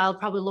actually feel I'll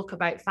probably look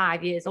about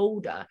 5 years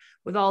older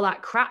with all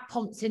that crap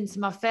pumped into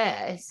my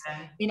face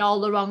in all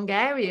the wrong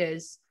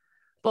areas.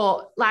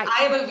 But like,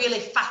 I have a really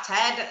fat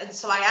head, and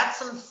so I had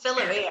some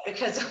filler here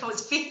because I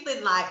was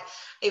feeling like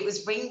it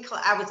was wrinkly.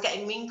 I was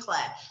getting wrinkly,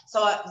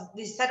 so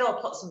they said, "Oh,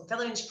 put some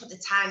filler," and she put the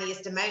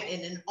tiniest amount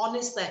in. And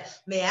honestly,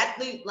 my head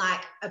looked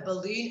like a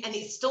balloon, and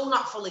it's still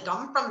not fully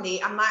gone from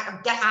me. I'm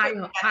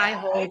desperate.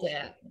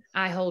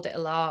 I hold it a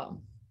lot.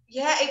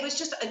 Yeah, it was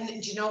just, and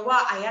do you know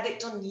what? I had it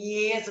done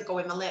years ago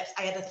in my lips.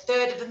 I had a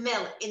 1/3 of a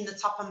mil in the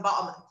top and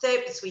bottom, a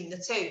third between the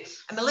two,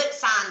 and my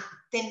lips aren't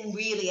thin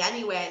really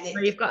anyway.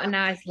 And you've got a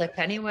nice lip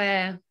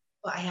anyway.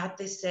 But I had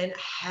this in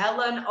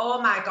Helen.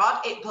 Oh my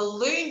God, it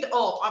ballooned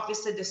up,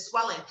 obviously the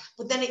swelling,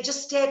 but then it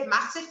just stayed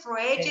massive for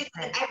ages.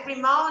 And every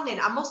morning,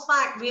 I must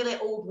like really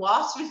old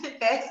water in my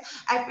face.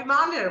 Every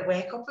morning I'd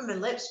wake up and my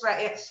lips were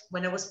here.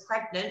 When I was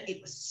pregnant,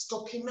 it was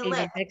stuck in my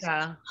lips.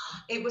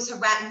 It was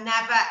horrendous.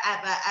 Never,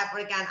 ever, ever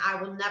again.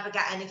 I will never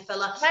get any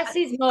filler. Less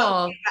is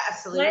more.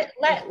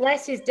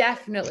 Less is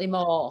definitely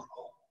more.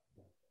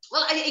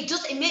 Well,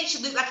 it makes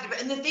you look like a,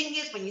 and the thing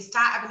is, when you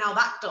start having all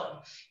that done,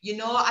 you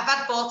know, I've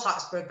had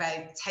Botox for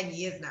about 10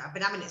 years now. I've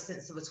been having it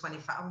since I was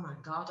 25. Oh my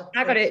God.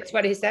 I got it at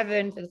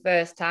 27 for the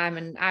first time,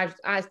 and I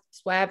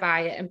swear by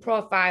it. And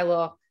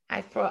Profilo,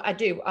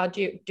 I'll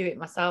do it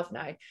myself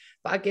now,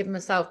 but I give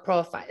myself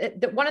Profile.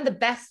 One of the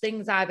best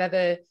things I've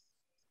ever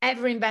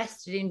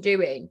invested in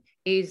doing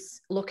is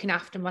looking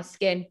after my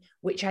skin,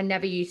 which I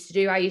never used to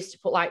do. I used to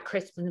put like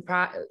crisp and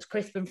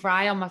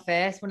fry on my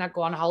face when I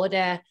go on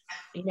holiday,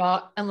 you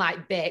know, and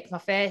like bake my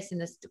face in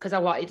this because I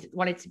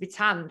wanted to be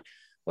tanned.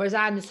 Whereas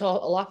I'm the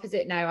total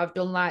opposite now. I've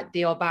done like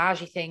the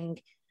Auberge thing,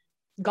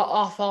 got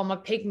off all my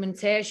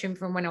pigmentation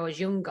from when I was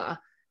younger.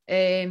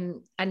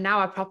 And now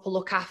I proper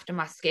look after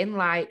my skin.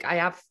 Like I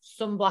have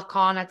sunblock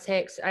on, I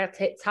take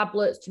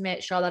tablets to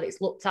make sure that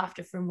it's looked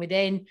after from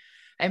within.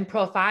 And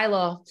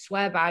Profilo,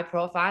 swear by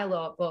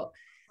Profilo, but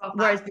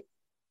whereas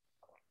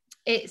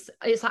it's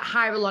like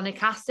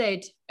hyaluronic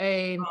acid.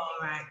 Right,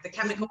 the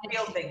chemical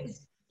peel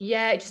things.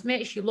 Yeah, it just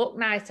makes you look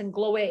nice and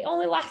glowy. It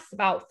only lasts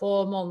about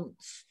 4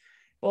 months,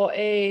 but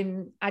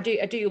I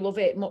do love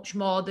it much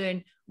more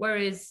than.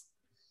 Whereas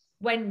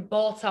when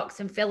Botox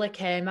and filler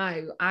came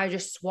out, I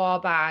just swore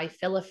by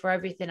filler for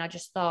everything. I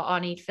just thought, oh, I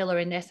need filler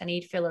in this, I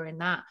need filler in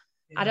that.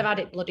 Yeah. I'd have had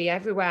it bloody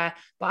everywhere,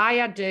 but I've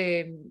had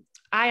 2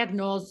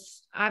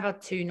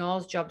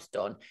 nose jobs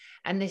done,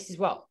 and this is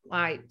what,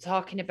 like,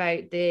 talking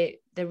about the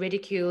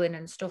ridiculing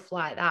and stuff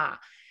like that.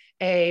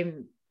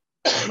 When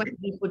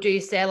people do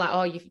say like,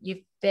 oh, your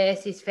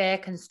face is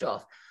fake and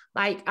stuff,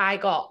 like I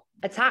got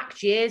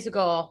attacked years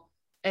ago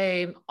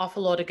off a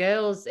load of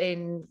girls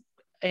in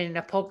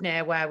a pub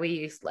near where we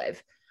used to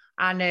live,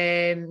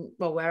 and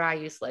where I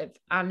used to live,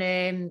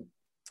 and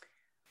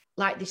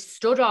like they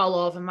stood all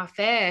over my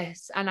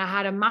face, and I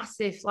had a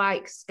massive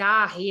like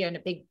scar here and a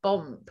big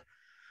bump.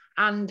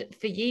 And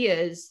for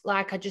years,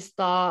 like I just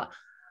thought,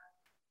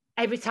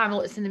 every time I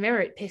looked in the mirror,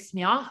 it pissed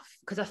me off,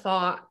 because I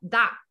thought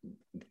that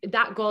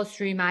goes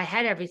through my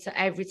head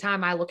every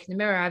time I look in the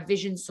mirror. I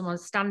vision someone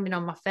standing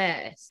on my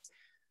face,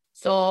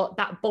 so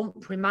that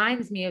bump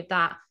reminds me of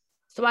that.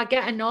 So I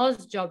get a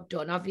nose job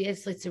done,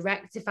 obviously, to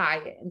rectify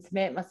it and to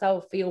make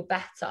myself feel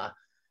better.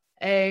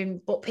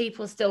 But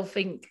people still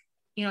think,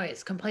 you know,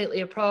 it's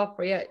completely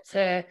appropriate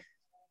to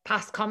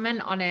pass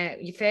comment on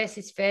it. Your face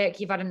is fake.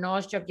 You've had a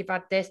nose job. You've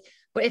had this.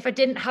 But if I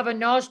didn't have a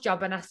nose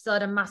job and I still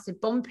had a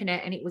massive bump in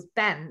it and it was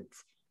bent,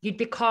 you'd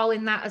be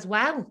calling that as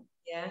well.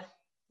 Yeah.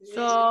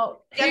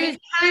 So who's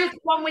the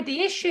one with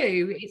the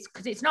issue? It's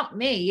because it's not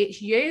me.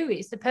 It's you.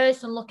 It's the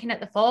person looking at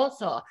the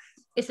photo.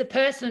 It's the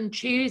person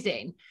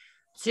choosing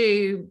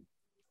to,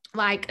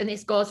 like, and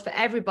this goes for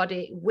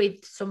everybody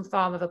with some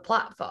form of a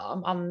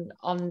platform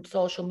on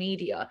social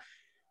media.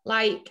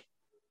 Like,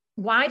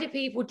 why do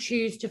people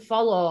choose to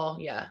follow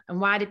you? And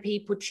why do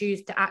people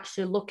choose to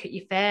actually look at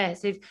your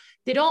face? If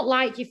they don't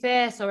like your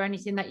face or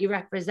anything that you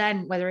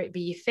represent, whether it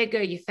be your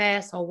figure, your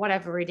face, or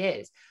whatever it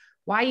is,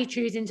 why are you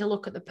choosing to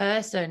look at the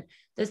person?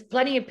 There's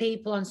plenty of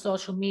people on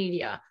social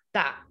media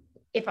that,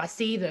 if I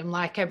see them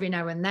like every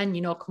now and then,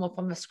 you know, come up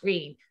on the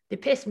screen, they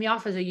piss me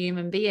off as a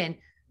human being.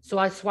 So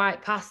I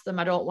swipe past them.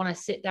 I don't want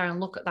to sit there and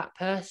look at that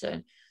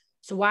person.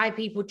 So why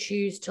people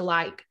choose to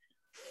like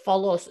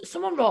follow?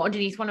 Someone wrote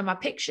underneath one of my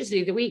pictures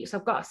the other week, so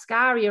I've got a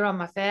scar here on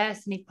my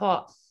face, and he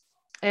put,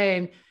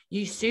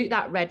 you suit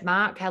that red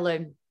mark,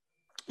 Helen.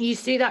 You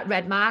suit that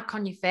red mark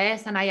on your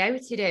face. And I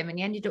outed him, and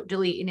he ended up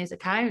deleting his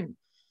account.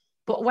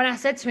 But when I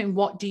said to him,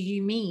 what do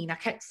you mean? I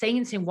kept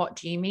saying to him, what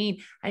do you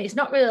mean? And it's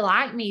not really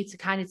like me to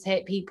kind of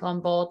take people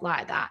on board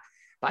like that.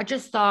 But I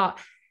just thought,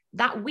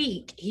 that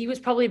week, he was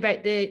probably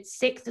about the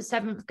 6th or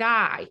 7th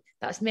guy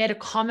that's made a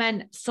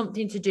comment,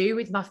 something to do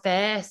with my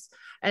face.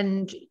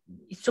 And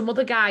some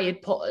other guy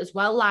had put as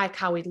well, like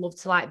how he'd love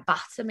to like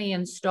batter me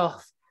and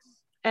stuff.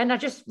 And I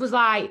just was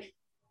like,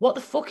 what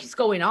the fuck is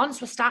going on?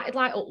 So I started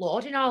like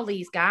uploading all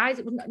these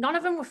guys. None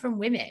of them were from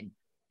women.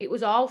 It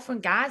was all from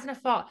guys. And I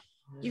thought,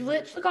 you've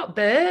literally got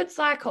birds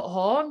like at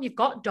home. You've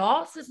got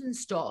daughters and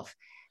stuff.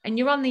 And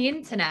you're on the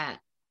internet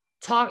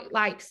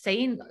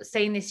saying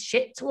this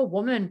shit to a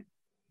woman.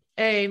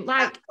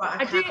 I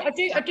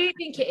do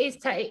think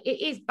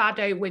it is bad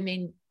how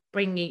women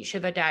bring each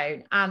other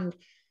down, and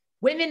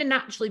women are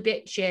naturally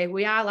bitchy.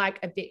 We are I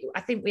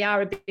think we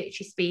are a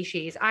bitchy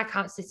species. I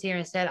can't sit here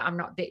and say that I'm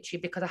not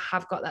bitchy, because I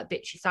have got that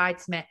bitchy side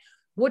to me.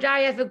 Would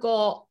I ever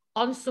go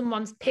on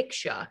someone's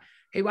picture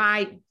who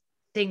I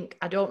think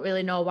I don't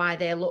really know why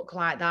they look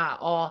like that,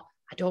 or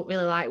I don't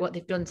really like what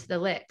they've done to their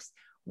lips?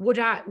 Would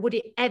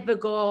it ever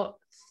go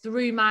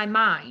through my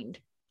mind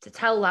to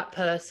tell that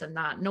person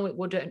that? No, it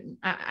wouldn't.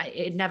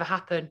 It'd never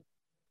happen.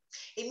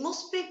 It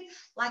must be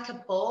like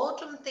a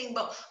boredom thing.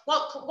 But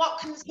what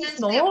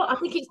concerns me? I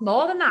think it's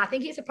more than that. I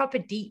think it's a proper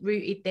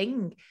deep-rooted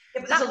thing.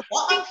 Yeah, but there's a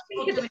lot of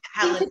people doing it,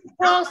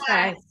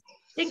 Helen.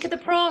 Think of the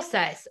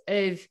process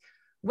of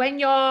when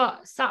you're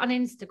sat on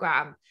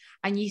Instagram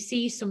and you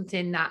see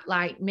something that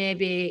like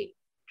maybe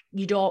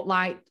you don't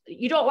like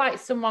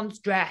someone's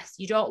dress,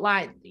 you don't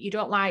like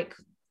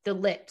the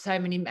lips, how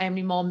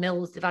many more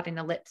mils they've had in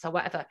the lips or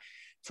whatever.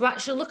 To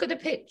actually look at the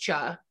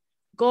picture,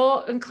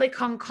 go and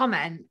click on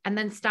comment and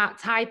then start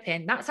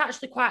typing, that's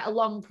actually quite a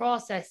long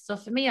process. So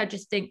for me, I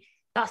just think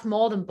that's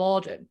more than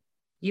boredom.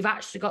 You've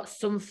actually got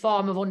some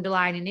form of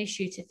underlying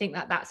issue to think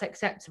that that's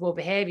acceptable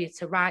behavior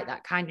to write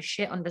that kind of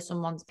shit under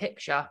someone's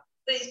picture.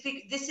 But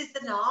this is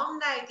the norm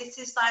now. This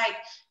is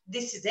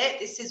it.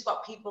 This is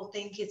what people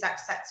think is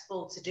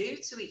acceptable to do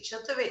to each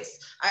other.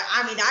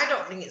 I mean, I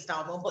don't think it's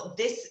normal, but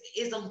this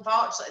is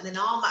unfortunately the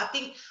norm. I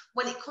think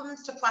when it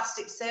comes to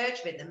plastic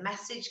surgery, the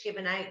message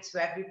given out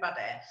to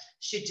everybody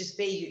should just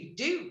be,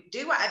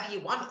 do whatever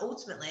you want,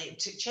 ultimately,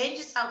 to change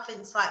yourself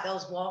into like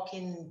those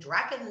walking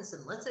dragons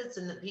and lizards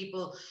and the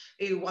people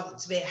who want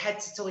to be head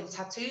to toe in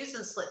tattoos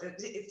and slip.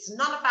 It's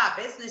none of our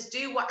business.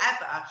 Do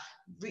whatever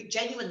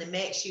genuinely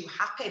makes you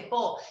happy.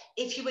 But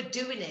if you were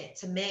doing it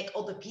to make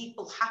other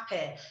people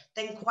happy,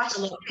 then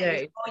question it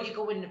before you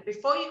go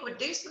and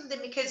do something,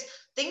 because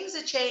things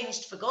have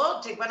changed for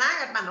good. When I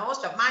had my nose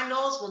job, my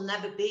nose will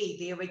never be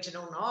the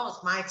original nose.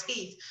 My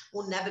teeth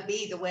will never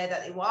be the way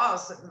that it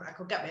was. I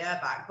could get my hair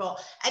back,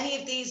 but any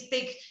of these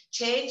big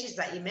changes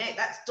that you make,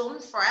 that's done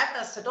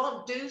forever. So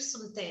don't do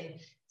something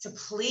to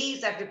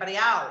please everybody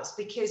else,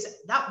 because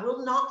that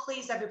will not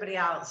please everybody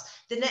else.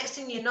 The next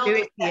thing you know, do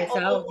it for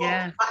yourself,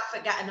 back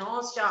for getting a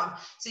nose job.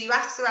 So you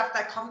have to have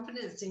that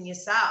confidence in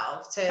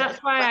yourself.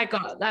 That's why I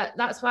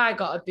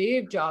got a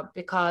boob job,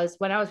 because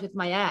when I was with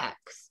my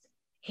ex,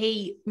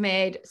 he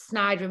made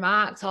snide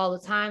remarks all the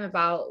time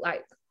about,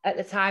 like, at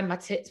the time my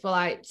tits were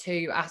like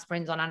 2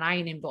 aspirins on an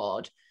ironing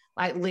board,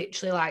 like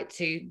literally like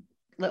 2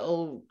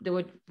 little,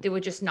 they were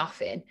just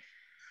nothing.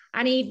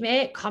 And he'd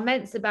make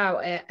comments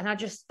about it, and I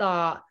just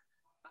thought,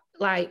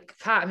 like,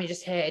 part of me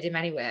just hated him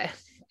anyway.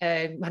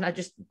 And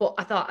but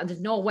I thought,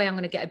 there's no way I'm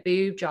going to get a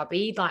boob job.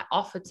 He'd like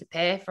offered to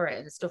pay for it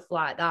and stuff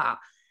like that.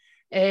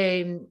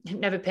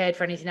 Never paid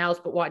for anything else,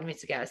 but wanted me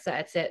to get a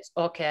set of tits.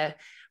 Okay.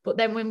 But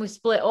then when we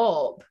split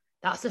up,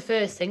 that's the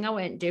first thing I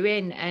went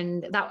doing.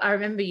 And that I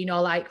remember, you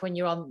know, like when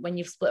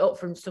you've split up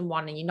from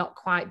someone and you're not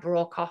quite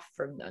broke off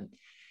from them.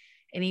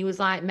 And he was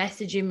like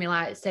messaging me,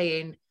 like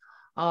saying,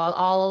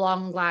 all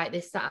along, like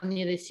this, that, and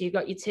the other, so you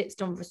got your tits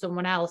done for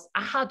someone else.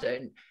 I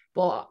hadn't,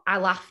 but I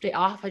laughed it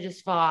off. I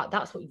just thought,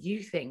 that's what you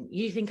think.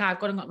 You think I've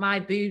got my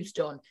boobs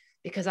done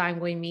because I'm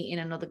going meeting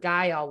another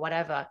guy or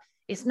whatever.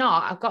 It's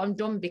not. I've got them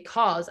done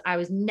because I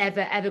was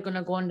never, ever going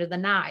to go under the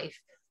knife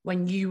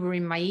when you were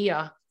in my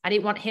ear. I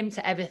didn't want him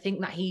to ever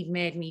think that he'd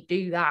made me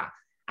do that.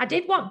 I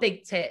did want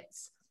big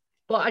tits,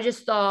 but I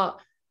just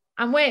thought,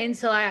 I'm waiting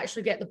till I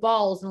actually get the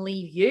balls and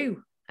leave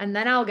you, and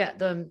then I'll get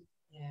them.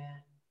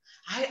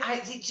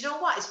 Do you know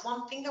what? It's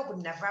one thing I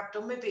would never have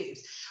done with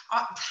boobs.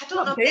 I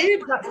don't know.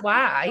 Boobs, that's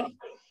why.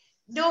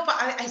 No,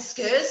 but it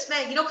scares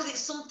me, you know, because it's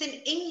something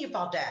in your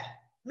body.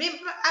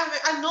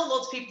 I know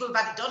loads of people who've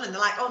had it done and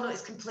they're like, oh no,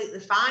 it's completely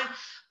fine.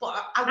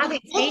 But I would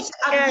love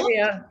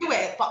to do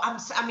it, but I'm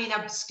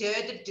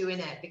scared of doing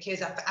it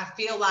because I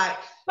feel like.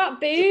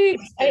 But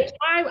boobs,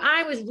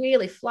 I was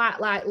really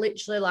flat, like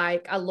literally,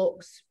 like I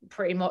looked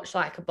pretty much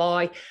like a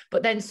boy.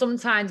 But then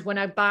sometimes when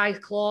I buy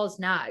clothes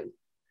now,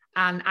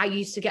 and I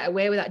used to get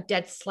away with that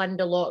dead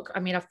slender look. I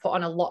mean, I've put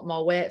on a lot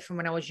more weight from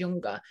when I was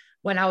younger.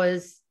 When I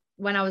was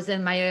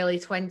in my early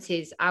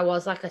 20s, I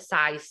was like a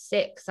size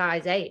 6,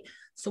 size 8.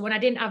 So when I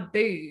didn't have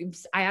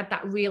boobs, I had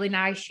that really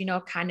nice, you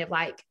know, kind of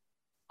like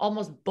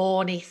almost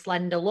bony,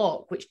 slender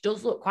look, which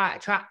does look quite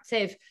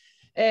attractive.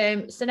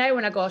 So now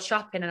when I go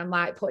shopping and I'm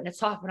like putting a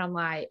top and I'm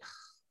like,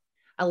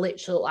 I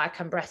literally look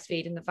like I'm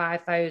breastfeeding the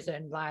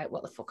 5,000. Like,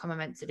 what the fuck am I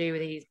meant to do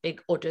with these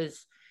big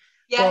udders?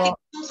 Yeah, I think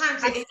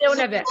sometimes I'd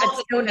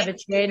still never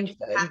change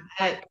them.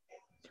 Like,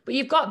 but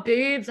you've got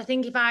boobs. I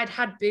think if I'd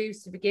had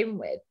boobs to begin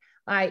with,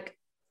 like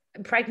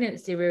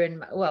pregnancy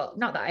ruined. Well,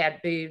 not that I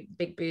had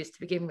big boobs to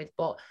begin with,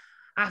 but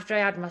after I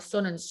had my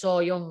son and so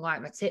young,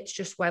 like my tits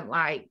just went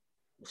like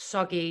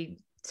soggy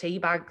tea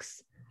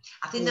bags.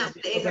 I think that's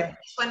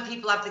it's when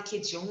people have the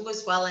kids young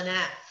as well,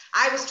 innit?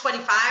 I was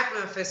 25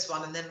 when my first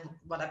one, and then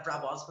whatever I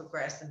was with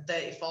Grace, and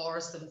 34 or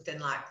something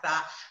like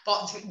that.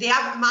 But they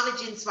are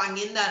managing to hang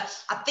in there.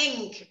 I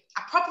think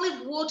I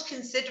probably would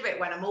consider it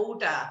when I'm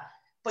older,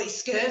 but it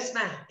scares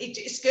me.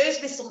 It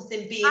scares me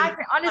something being.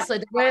 Honestly,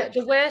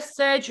 the worst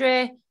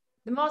surgery,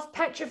 the most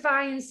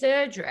petrifying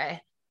surgery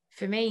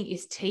for me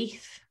is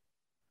teeth.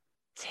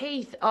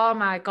 Teeth. Oh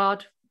my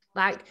God.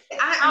 Like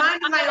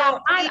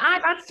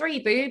I've had 3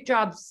 boob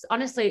jobs.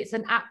 Honestly, it's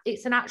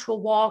an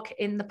actual walk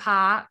in the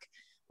park.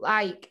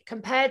 Like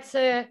compared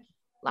to,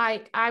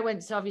 like, I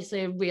went to obviously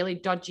a really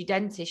dodgy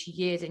dentist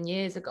years and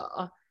years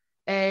ago,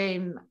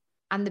 and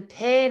the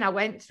pain I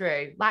went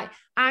through. Like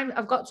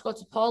I've got to go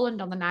to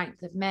Poland on the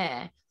 9th of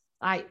May,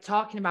 like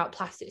talking about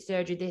plastic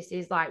surgery, this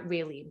is like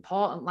really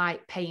important,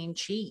 like paying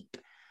cheap,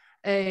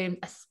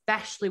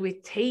 especially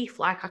with teeth.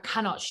 Like I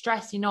cannot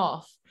stress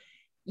enough,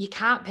 you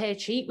can't pay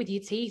cheap with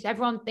your teeth.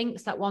 Everyone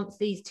thinks that once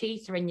these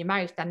teeth are in your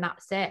mouth, then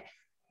that's it.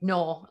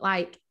 No,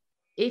 like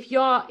if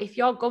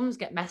your gums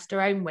get messed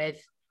around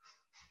with,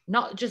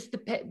 not just the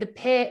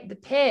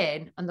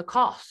pain and the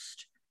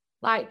cost,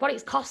 like what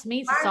it's cost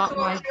me to sort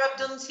what you have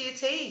done to your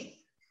teeth.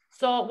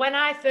 So when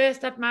I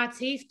first had my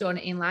teeth done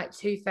in like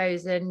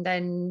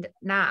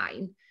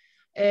 2009,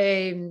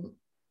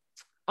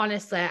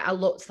 honestly, I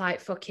looked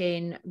like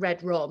fucking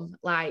red rum.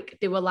 Like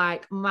they were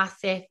like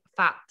massive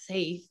fat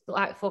teeth,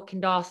 like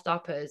fucking door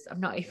stoppers. I'm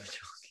not even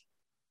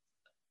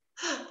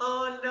joking.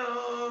 Oh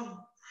no.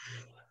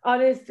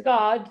 Honest to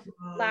God,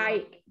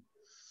 like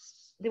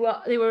they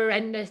were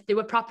horrendous. They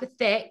were proper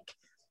thick.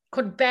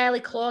 Could barely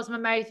close my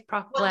mouth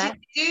properly. What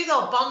did you do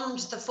though? Bond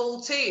the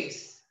full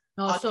tooth?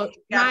 No, so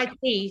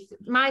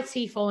my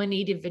teeth only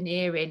needed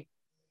veneering.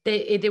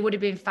 They would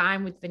have been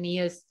fine with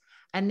veneers.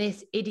 And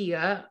this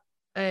idiot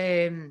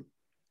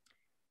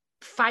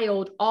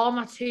filed all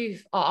my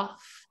tooth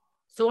off.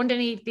 So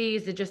underneath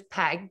these are just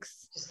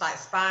pegs. Just like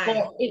spine.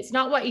 But it's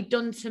not what he'd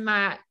done to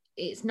my,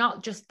 it's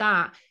not just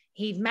that.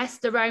 He'd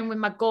messed around with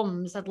my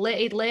gums.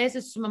 He'd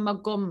lasered some of my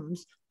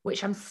gums,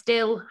 which I'm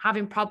still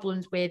having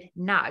problems with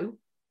now.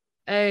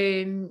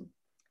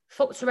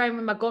 Fucked around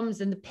with my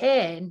gums and the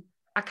pain.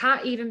 I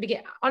can't even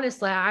begin.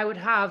 Honestly, I would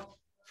have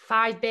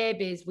 5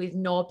 babies with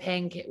no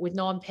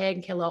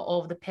painkiller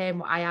over the pain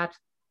what I had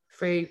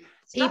through.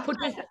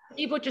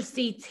 People just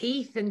see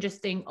teeth and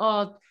just think,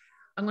 oh,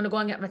 I'm gonna go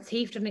and get my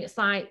teeth done. It's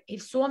like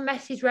if someone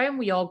messes around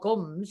with your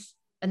gums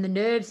and the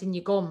nerves in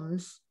your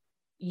gums,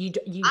 you had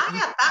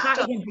that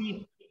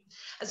done.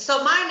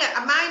 So mine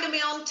are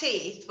my own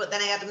teeth, but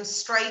then I had them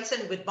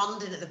straightened with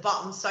bonding at the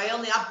bottom. So I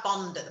only had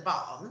bond at the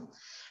bottom,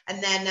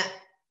 and then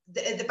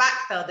at the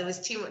back though there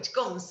was too much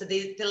gum, so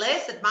they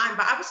lasered mine,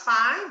 but I was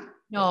fine.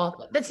 No,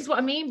 this is what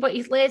I mean. But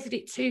he's lasered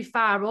it too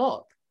far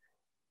up.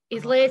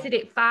 He's lasered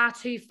it far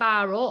too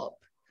far up.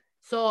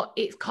 So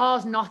it's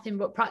caused nothing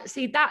but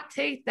see that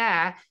tooth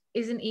there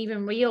isn't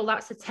even real.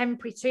 That's a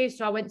temporary tooth.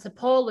 So I went to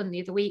Poland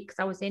the other week because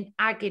I was in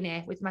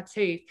agony with my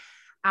tooth,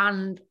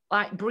 and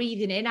like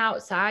breathing in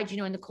outside,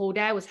 in the cold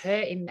air was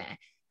hurting me.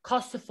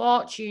 Cost a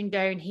fortune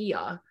down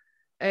here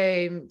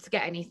to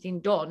get anything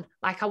done.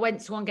 Like I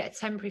went to go and get a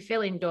temporary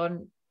filling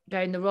done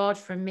down the road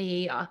from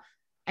me here,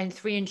 and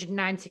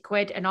 390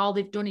 quid, and all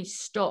they've done is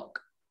stuck.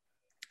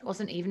 It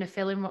wasn't even a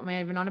filling, what am I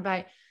even on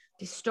about?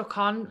 They stuck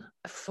on,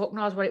 fuck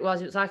knows what it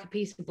was. It was like a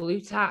piece of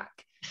blue tack.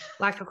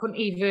 Like I couldn't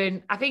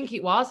even, I think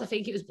it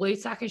was blue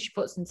tack, and she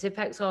put some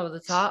Tipex over the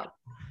top.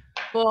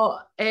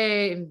 But,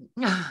 and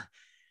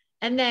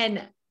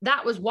then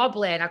that was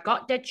wobbling. I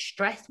got dead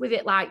stressed with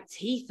it. Like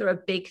teeth are a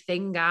big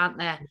thing, aren't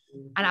they?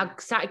 And I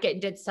started getting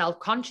dead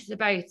self-conscious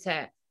about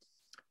it.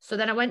 So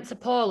then I went to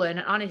Poland,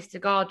 and honest to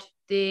God,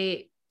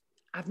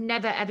 I've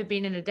never ever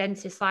been in a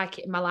dentist like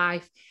it in my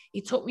life. He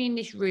took me in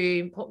this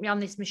room, put me on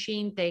this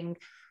machine thing,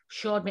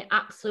 showed me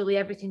absolutely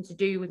everything to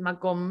do with my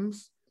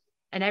gums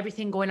and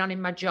everything going on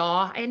in my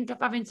jaw. I ended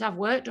up having to have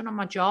work done on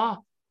my jaw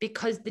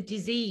because the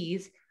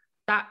disease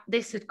that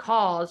this had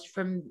caused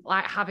from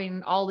like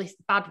having all this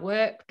bad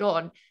work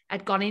done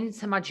had gone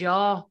into my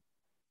jaw.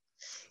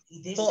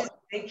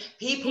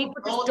 People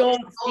just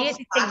don't see it.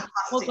 They think,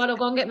 oh God, I'll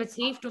go and get my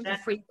teeth done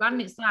for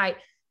 £3,000. It's like,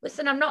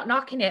 listen, I'm not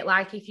knocking it.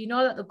 Like, if you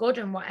know that they're good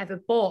and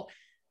whatever, but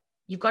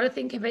you've got to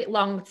think of it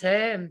long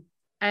term.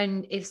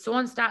 And if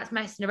someone starts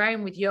messing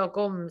around with your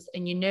gums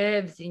and your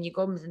nerves and your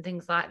gums and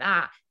things like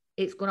that,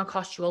 it's going to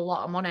cost you a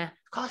lot of money. It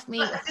cost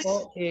me a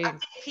fortune. I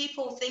think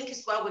people think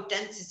as well with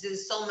dentists,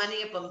 there's so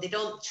many of them, they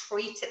don't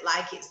treat it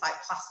like it's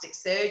like plastic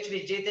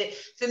surgery, do they?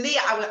 For me,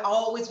 I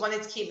always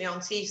wanted to keep my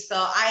own teeth. So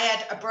I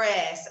had a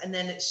brace, and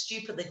then it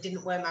stupidly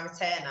didn't wear my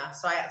retainer.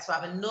 So I had to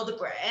have another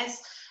brace.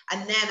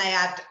 And then I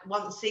had,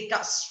 once it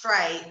got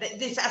straight,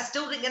 I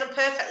still didn't get it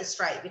perfectly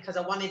straight because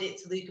I wanted it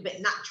to look a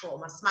bit natural,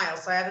 my smile.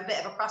 So I have a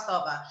bit of a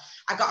crossover.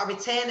 I got a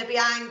retainer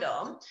behind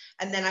them,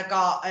 and then I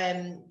got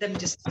them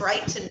just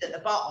straightened at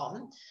the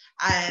bottom.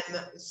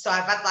 So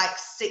I've had like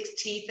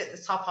 6 teeth at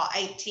the top, or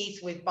 8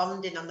 teeth with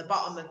bonding on the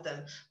bottom of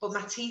them. But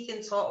my teeth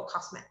in total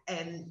cost me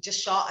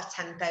just short of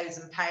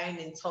 £10,000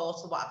 in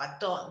total what I've had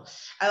done.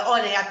 And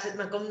I had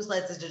my gums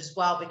lasered as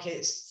well,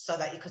 because so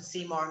that you could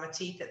see more of my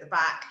teeth at the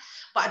back.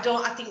 But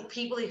I think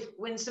people,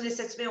 when somebody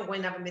said to me, oh,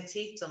 when having my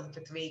teeth done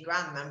for £3,000,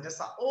 I'm just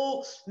like,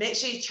 oh, make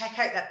sure you check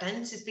out that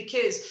dentist,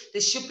 because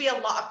there should be a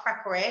lot of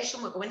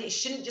preparation with going. It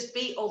shouldn't just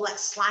be, oh,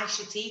 let's slice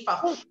your teeth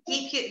off. Well,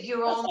 keep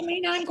your own. I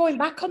mean, I'm going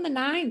back on the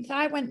 9th.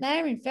 I went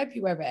there in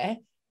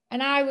February,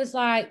 and I was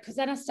like, because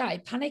then I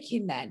started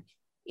panicking then.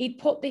 He'd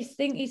put this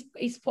thing,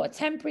 he's put a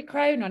temporary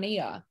crown on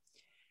here.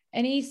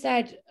 And he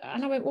said,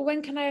 and I went, well,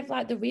 when can I have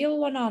like the real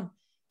one on?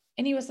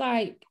 And he was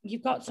like,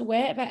 you've got to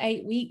wait about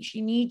 8 weeks.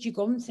 You need your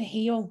gum to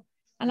heal.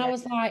 And I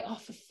was like, oh,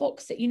 for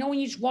fuck's sake. When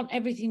you just want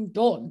everything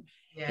done.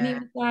 Yeah. And he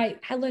was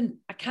like, Helen,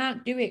 I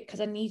can't do it because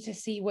I need to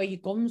see where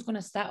your gum's going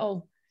to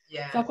settle.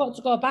 So I've got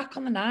to go back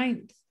on the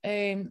 9th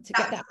to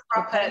get that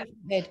proper. And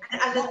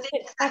the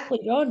thing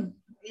properly done.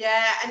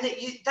 Yeah, and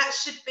that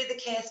should be the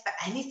case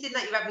for anything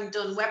that you're having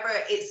done, whether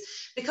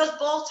it's because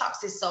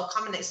Botox is so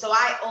common. So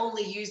I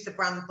only use the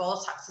brand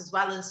Botox as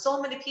well, and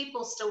so many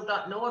people still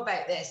don't know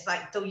about this.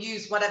 Like they'll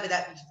use whatever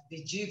that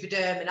the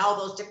Juvederm and all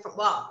those different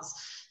ones.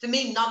 For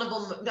me, none of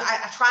them.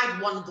 I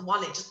tried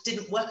one, it just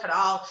didn't work at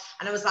all.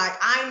 And I was like,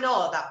 I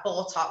know that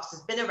Botox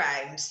has been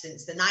around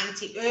since the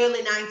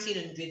early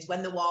 1900s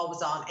when the war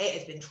was on. It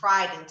has been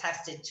tried and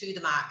tested to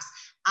the max.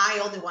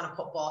 I only want to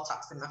put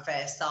Botox in my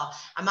face, so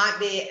I might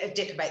be a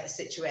dick about the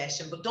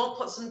situation, but don't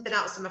put something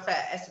else in my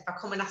face. If I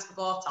come and ask for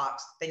Botox,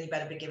 then you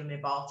better be giving me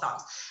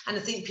Botox. And I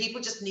think people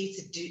just need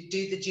to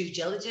do the due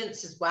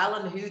diligence as well,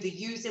 and who they're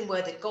using,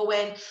 where they're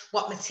going,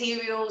 what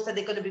materials are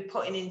they going to be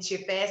putting into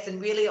your face,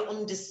 and really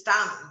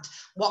understand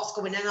what's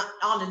going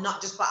on, and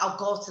not just like, I'll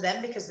go to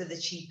them because they're the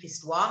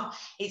cheapest one.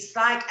 It's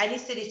like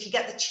anything, if you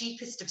get the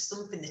cheapest of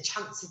something, the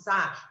chances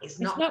are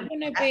it's not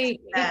going to be.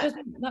 It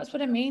doesn't. That's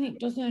what I mean. It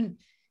doesn't.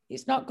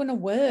 It's not going to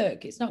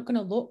work. It's not going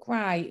to look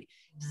right.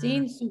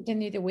 Seeing something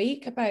the other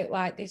week about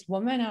like this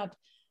woman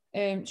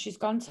had, she's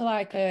gone to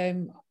like,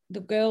 the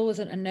girl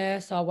wasn't a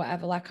nurse or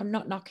whatever. Like, I'm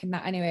not knocking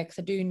that anyway, because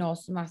I do know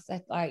some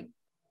like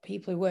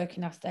people who work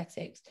in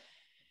aesthetics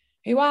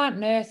who aren't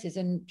nurses,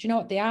 and do you know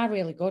what? They are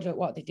really good at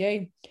what they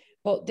do.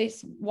 But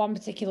this one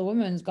particular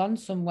woman's gone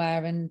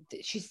somewhere, and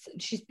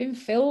she's been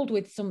filled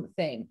with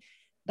something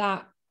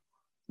that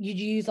you'd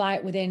use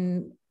like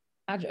within,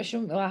 I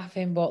shouldn't be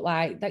laughing, but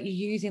like that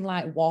you're using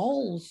like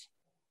walls.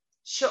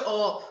 Shut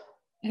up.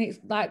 And it's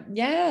like,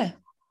 yeah.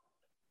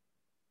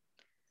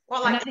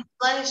 What, like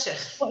inflation?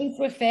 Put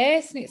into her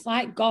face, and it's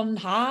like gone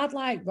hard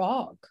like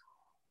rock.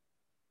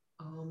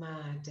 Oh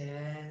my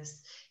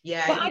days.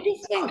 Yeah. But I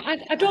just think,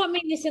 I don't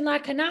mean this in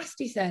like a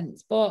nasty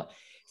sense, but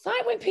it's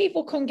like when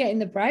people come getting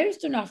the brows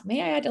done off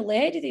me. I had a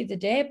lady the other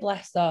day,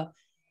 bless her.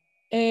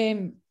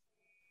 And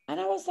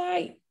I was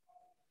like,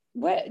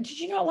 where did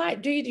you not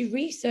like do the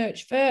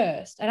research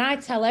first? And I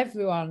tell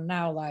everyone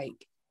now,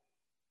 like,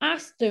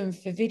 ask them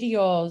for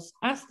videos,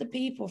 ask the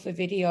people for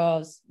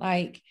videos,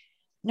 like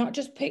not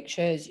just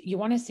pictures. You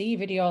want to see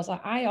videos.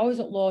 Like, I always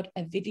upload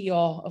a video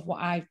of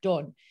what I've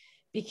done,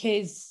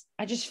 because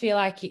I just feel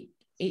like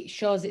it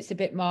shows it's a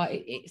bit more,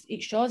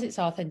 it shows its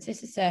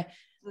authenticity.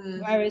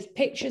 Whereas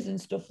pictures and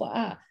stuff like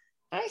that,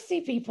 I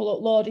see people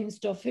uploading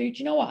stuff who, do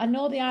you know what? I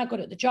know they are good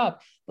at the job,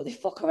 but they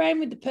fuck around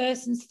with the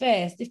person's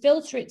face. They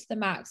filter it to the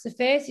max. The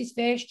face is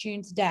face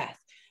tuned to death.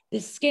 The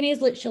skin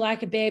is literally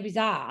like a baby's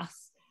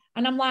ass.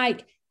 And I'm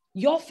like,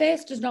 your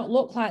face does not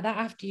look like that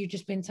after you've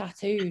just been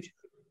tattooed.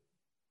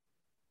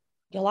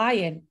 You're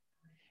lying.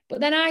 But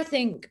then I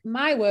think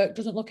my work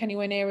doesn't look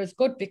anywhere near as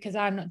good because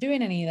I'm not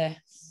doing any of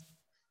this.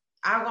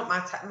 I want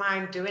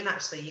mine doing,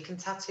 actually. You can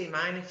tattoo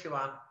mine if you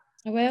want.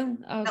 I will.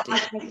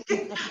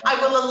 I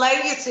will allow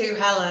you to,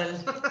 Helen.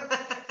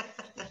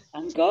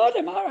 I'm good.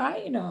 I'm all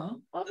right, you know.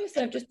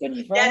 Obviously, I've just done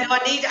your friend. Yeah, no,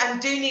 I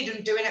do need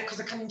them doing it,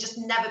 because I can just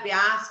never be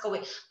asked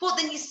going. But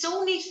then you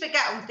still need to get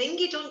them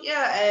thingy, don't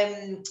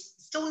you?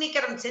 Still need to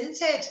get them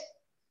tinted.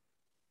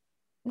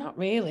 Not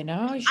really,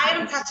 no. I had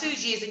them tattooed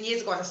years and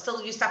years ago, and I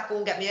still used to have to go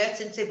and get my hair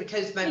tinted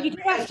because you do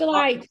have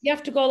to you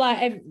have to go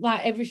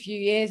every few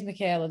years,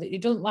 Michaela. That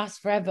it doesn't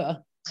last forever.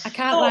 I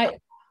can't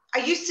I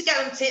used to get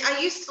them tinted.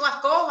 I used to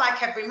go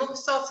like every month or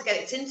so to get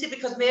it tinted,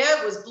 because my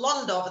hair was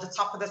blonde over the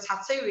top of the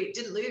tattoo. It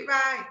didn't look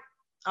right.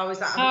 I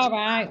was like, all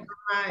right.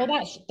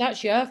 Well,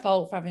 that's your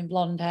fault for having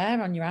blonde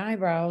hair on your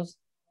eyebrows.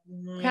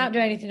 Can't do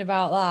anything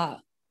about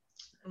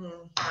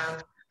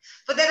that.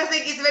 But then I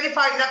think it's very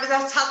fine that with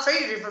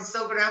tattooed if I'm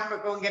still going to have to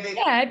go and get it.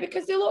 Yeah,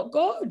 because they look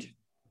good.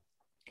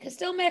 You can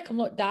still make them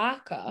look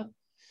darker.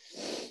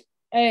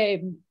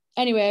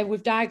 Anyway,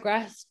 we've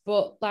digressed,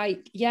 but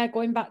like, yeah,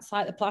 going back to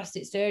like the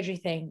plastic surgery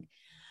thing,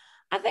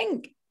 I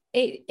think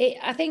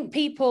I think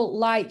people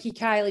like your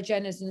Kylie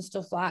Jenners and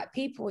stuff, like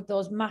people with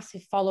those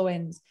massive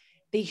followings,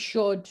 they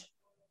should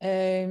be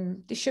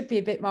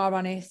a bit more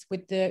honest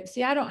with I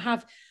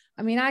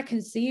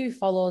can see who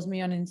follows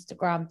me on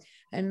Instagram,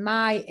 and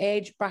my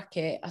age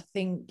bracket, I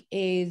think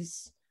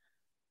it's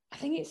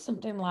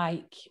something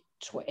like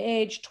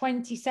age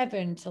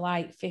 27 to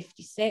like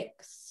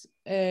 56,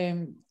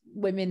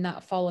 women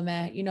that follow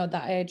me, you know,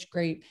 that age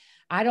group.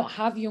 I don't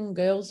have young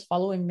girls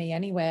following me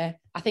anyway.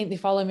 I think they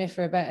follow me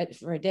for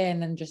a day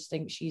and then just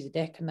think she's a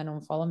dick and then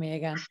unfollow me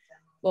again.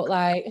 But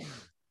like,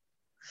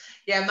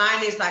 yeah,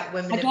 mine is like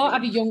women. I don't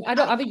have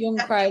a young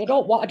crowd. I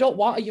don't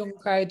want a young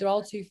crowd. They're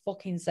all too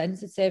fucking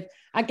sensitive.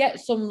 I get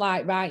some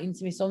like writing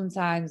to me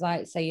sometimes,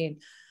 like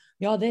saying,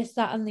 "You're this,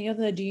 that, and the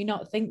other. Do you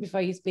not think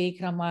before you speak?"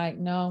 And I'm like,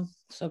 "No,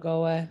 so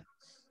go away."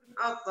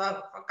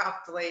 Also, fuck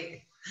off,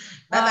 delete.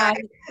 Bye.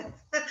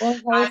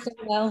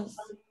 Else.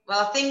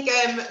 Well, I think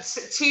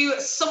to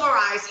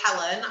summarise,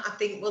 Helen, I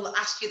think we'll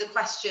ask you the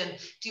question: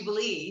 do you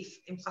believe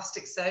in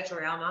plastic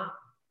surgery or not?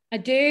 I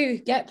do.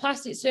 Get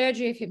plastic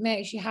surgery if it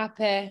makes you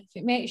happy, if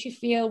it makes you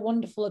feel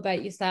wonderful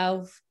about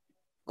yourself.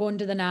 Go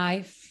under the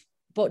knife,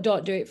 but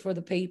don't do it for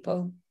other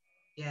people.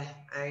 Yeah,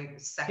 I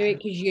second. Do it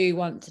because you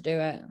want to do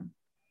it.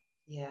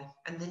 Yeah,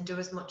 and then do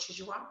as much as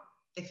you want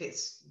if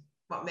it's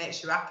what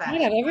makes you happy.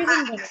 Yeah,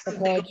 everything Get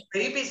some big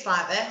boobies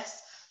like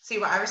this. See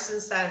what Harrison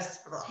says.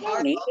 You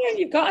don't need you.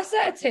 You've got a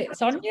set of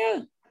tits on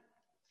you.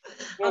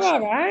 You're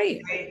all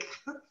right.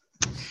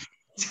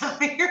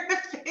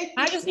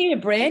 I just need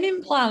a brain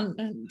implant.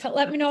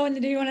 Let me know when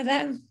to do one of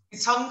them.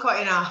 Your tongue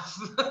cutting off.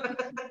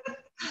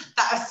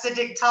 That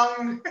acidic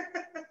tongue.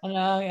 I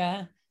know,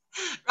 yeah.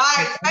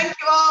 Right, thank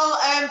you all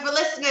for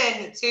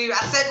listening to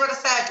I Said What I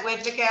Said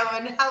with Michaela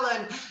and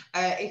Helen.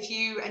 If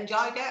you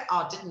enjoyed it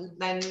or didn't,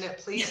 then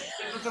please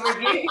give us a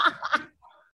review.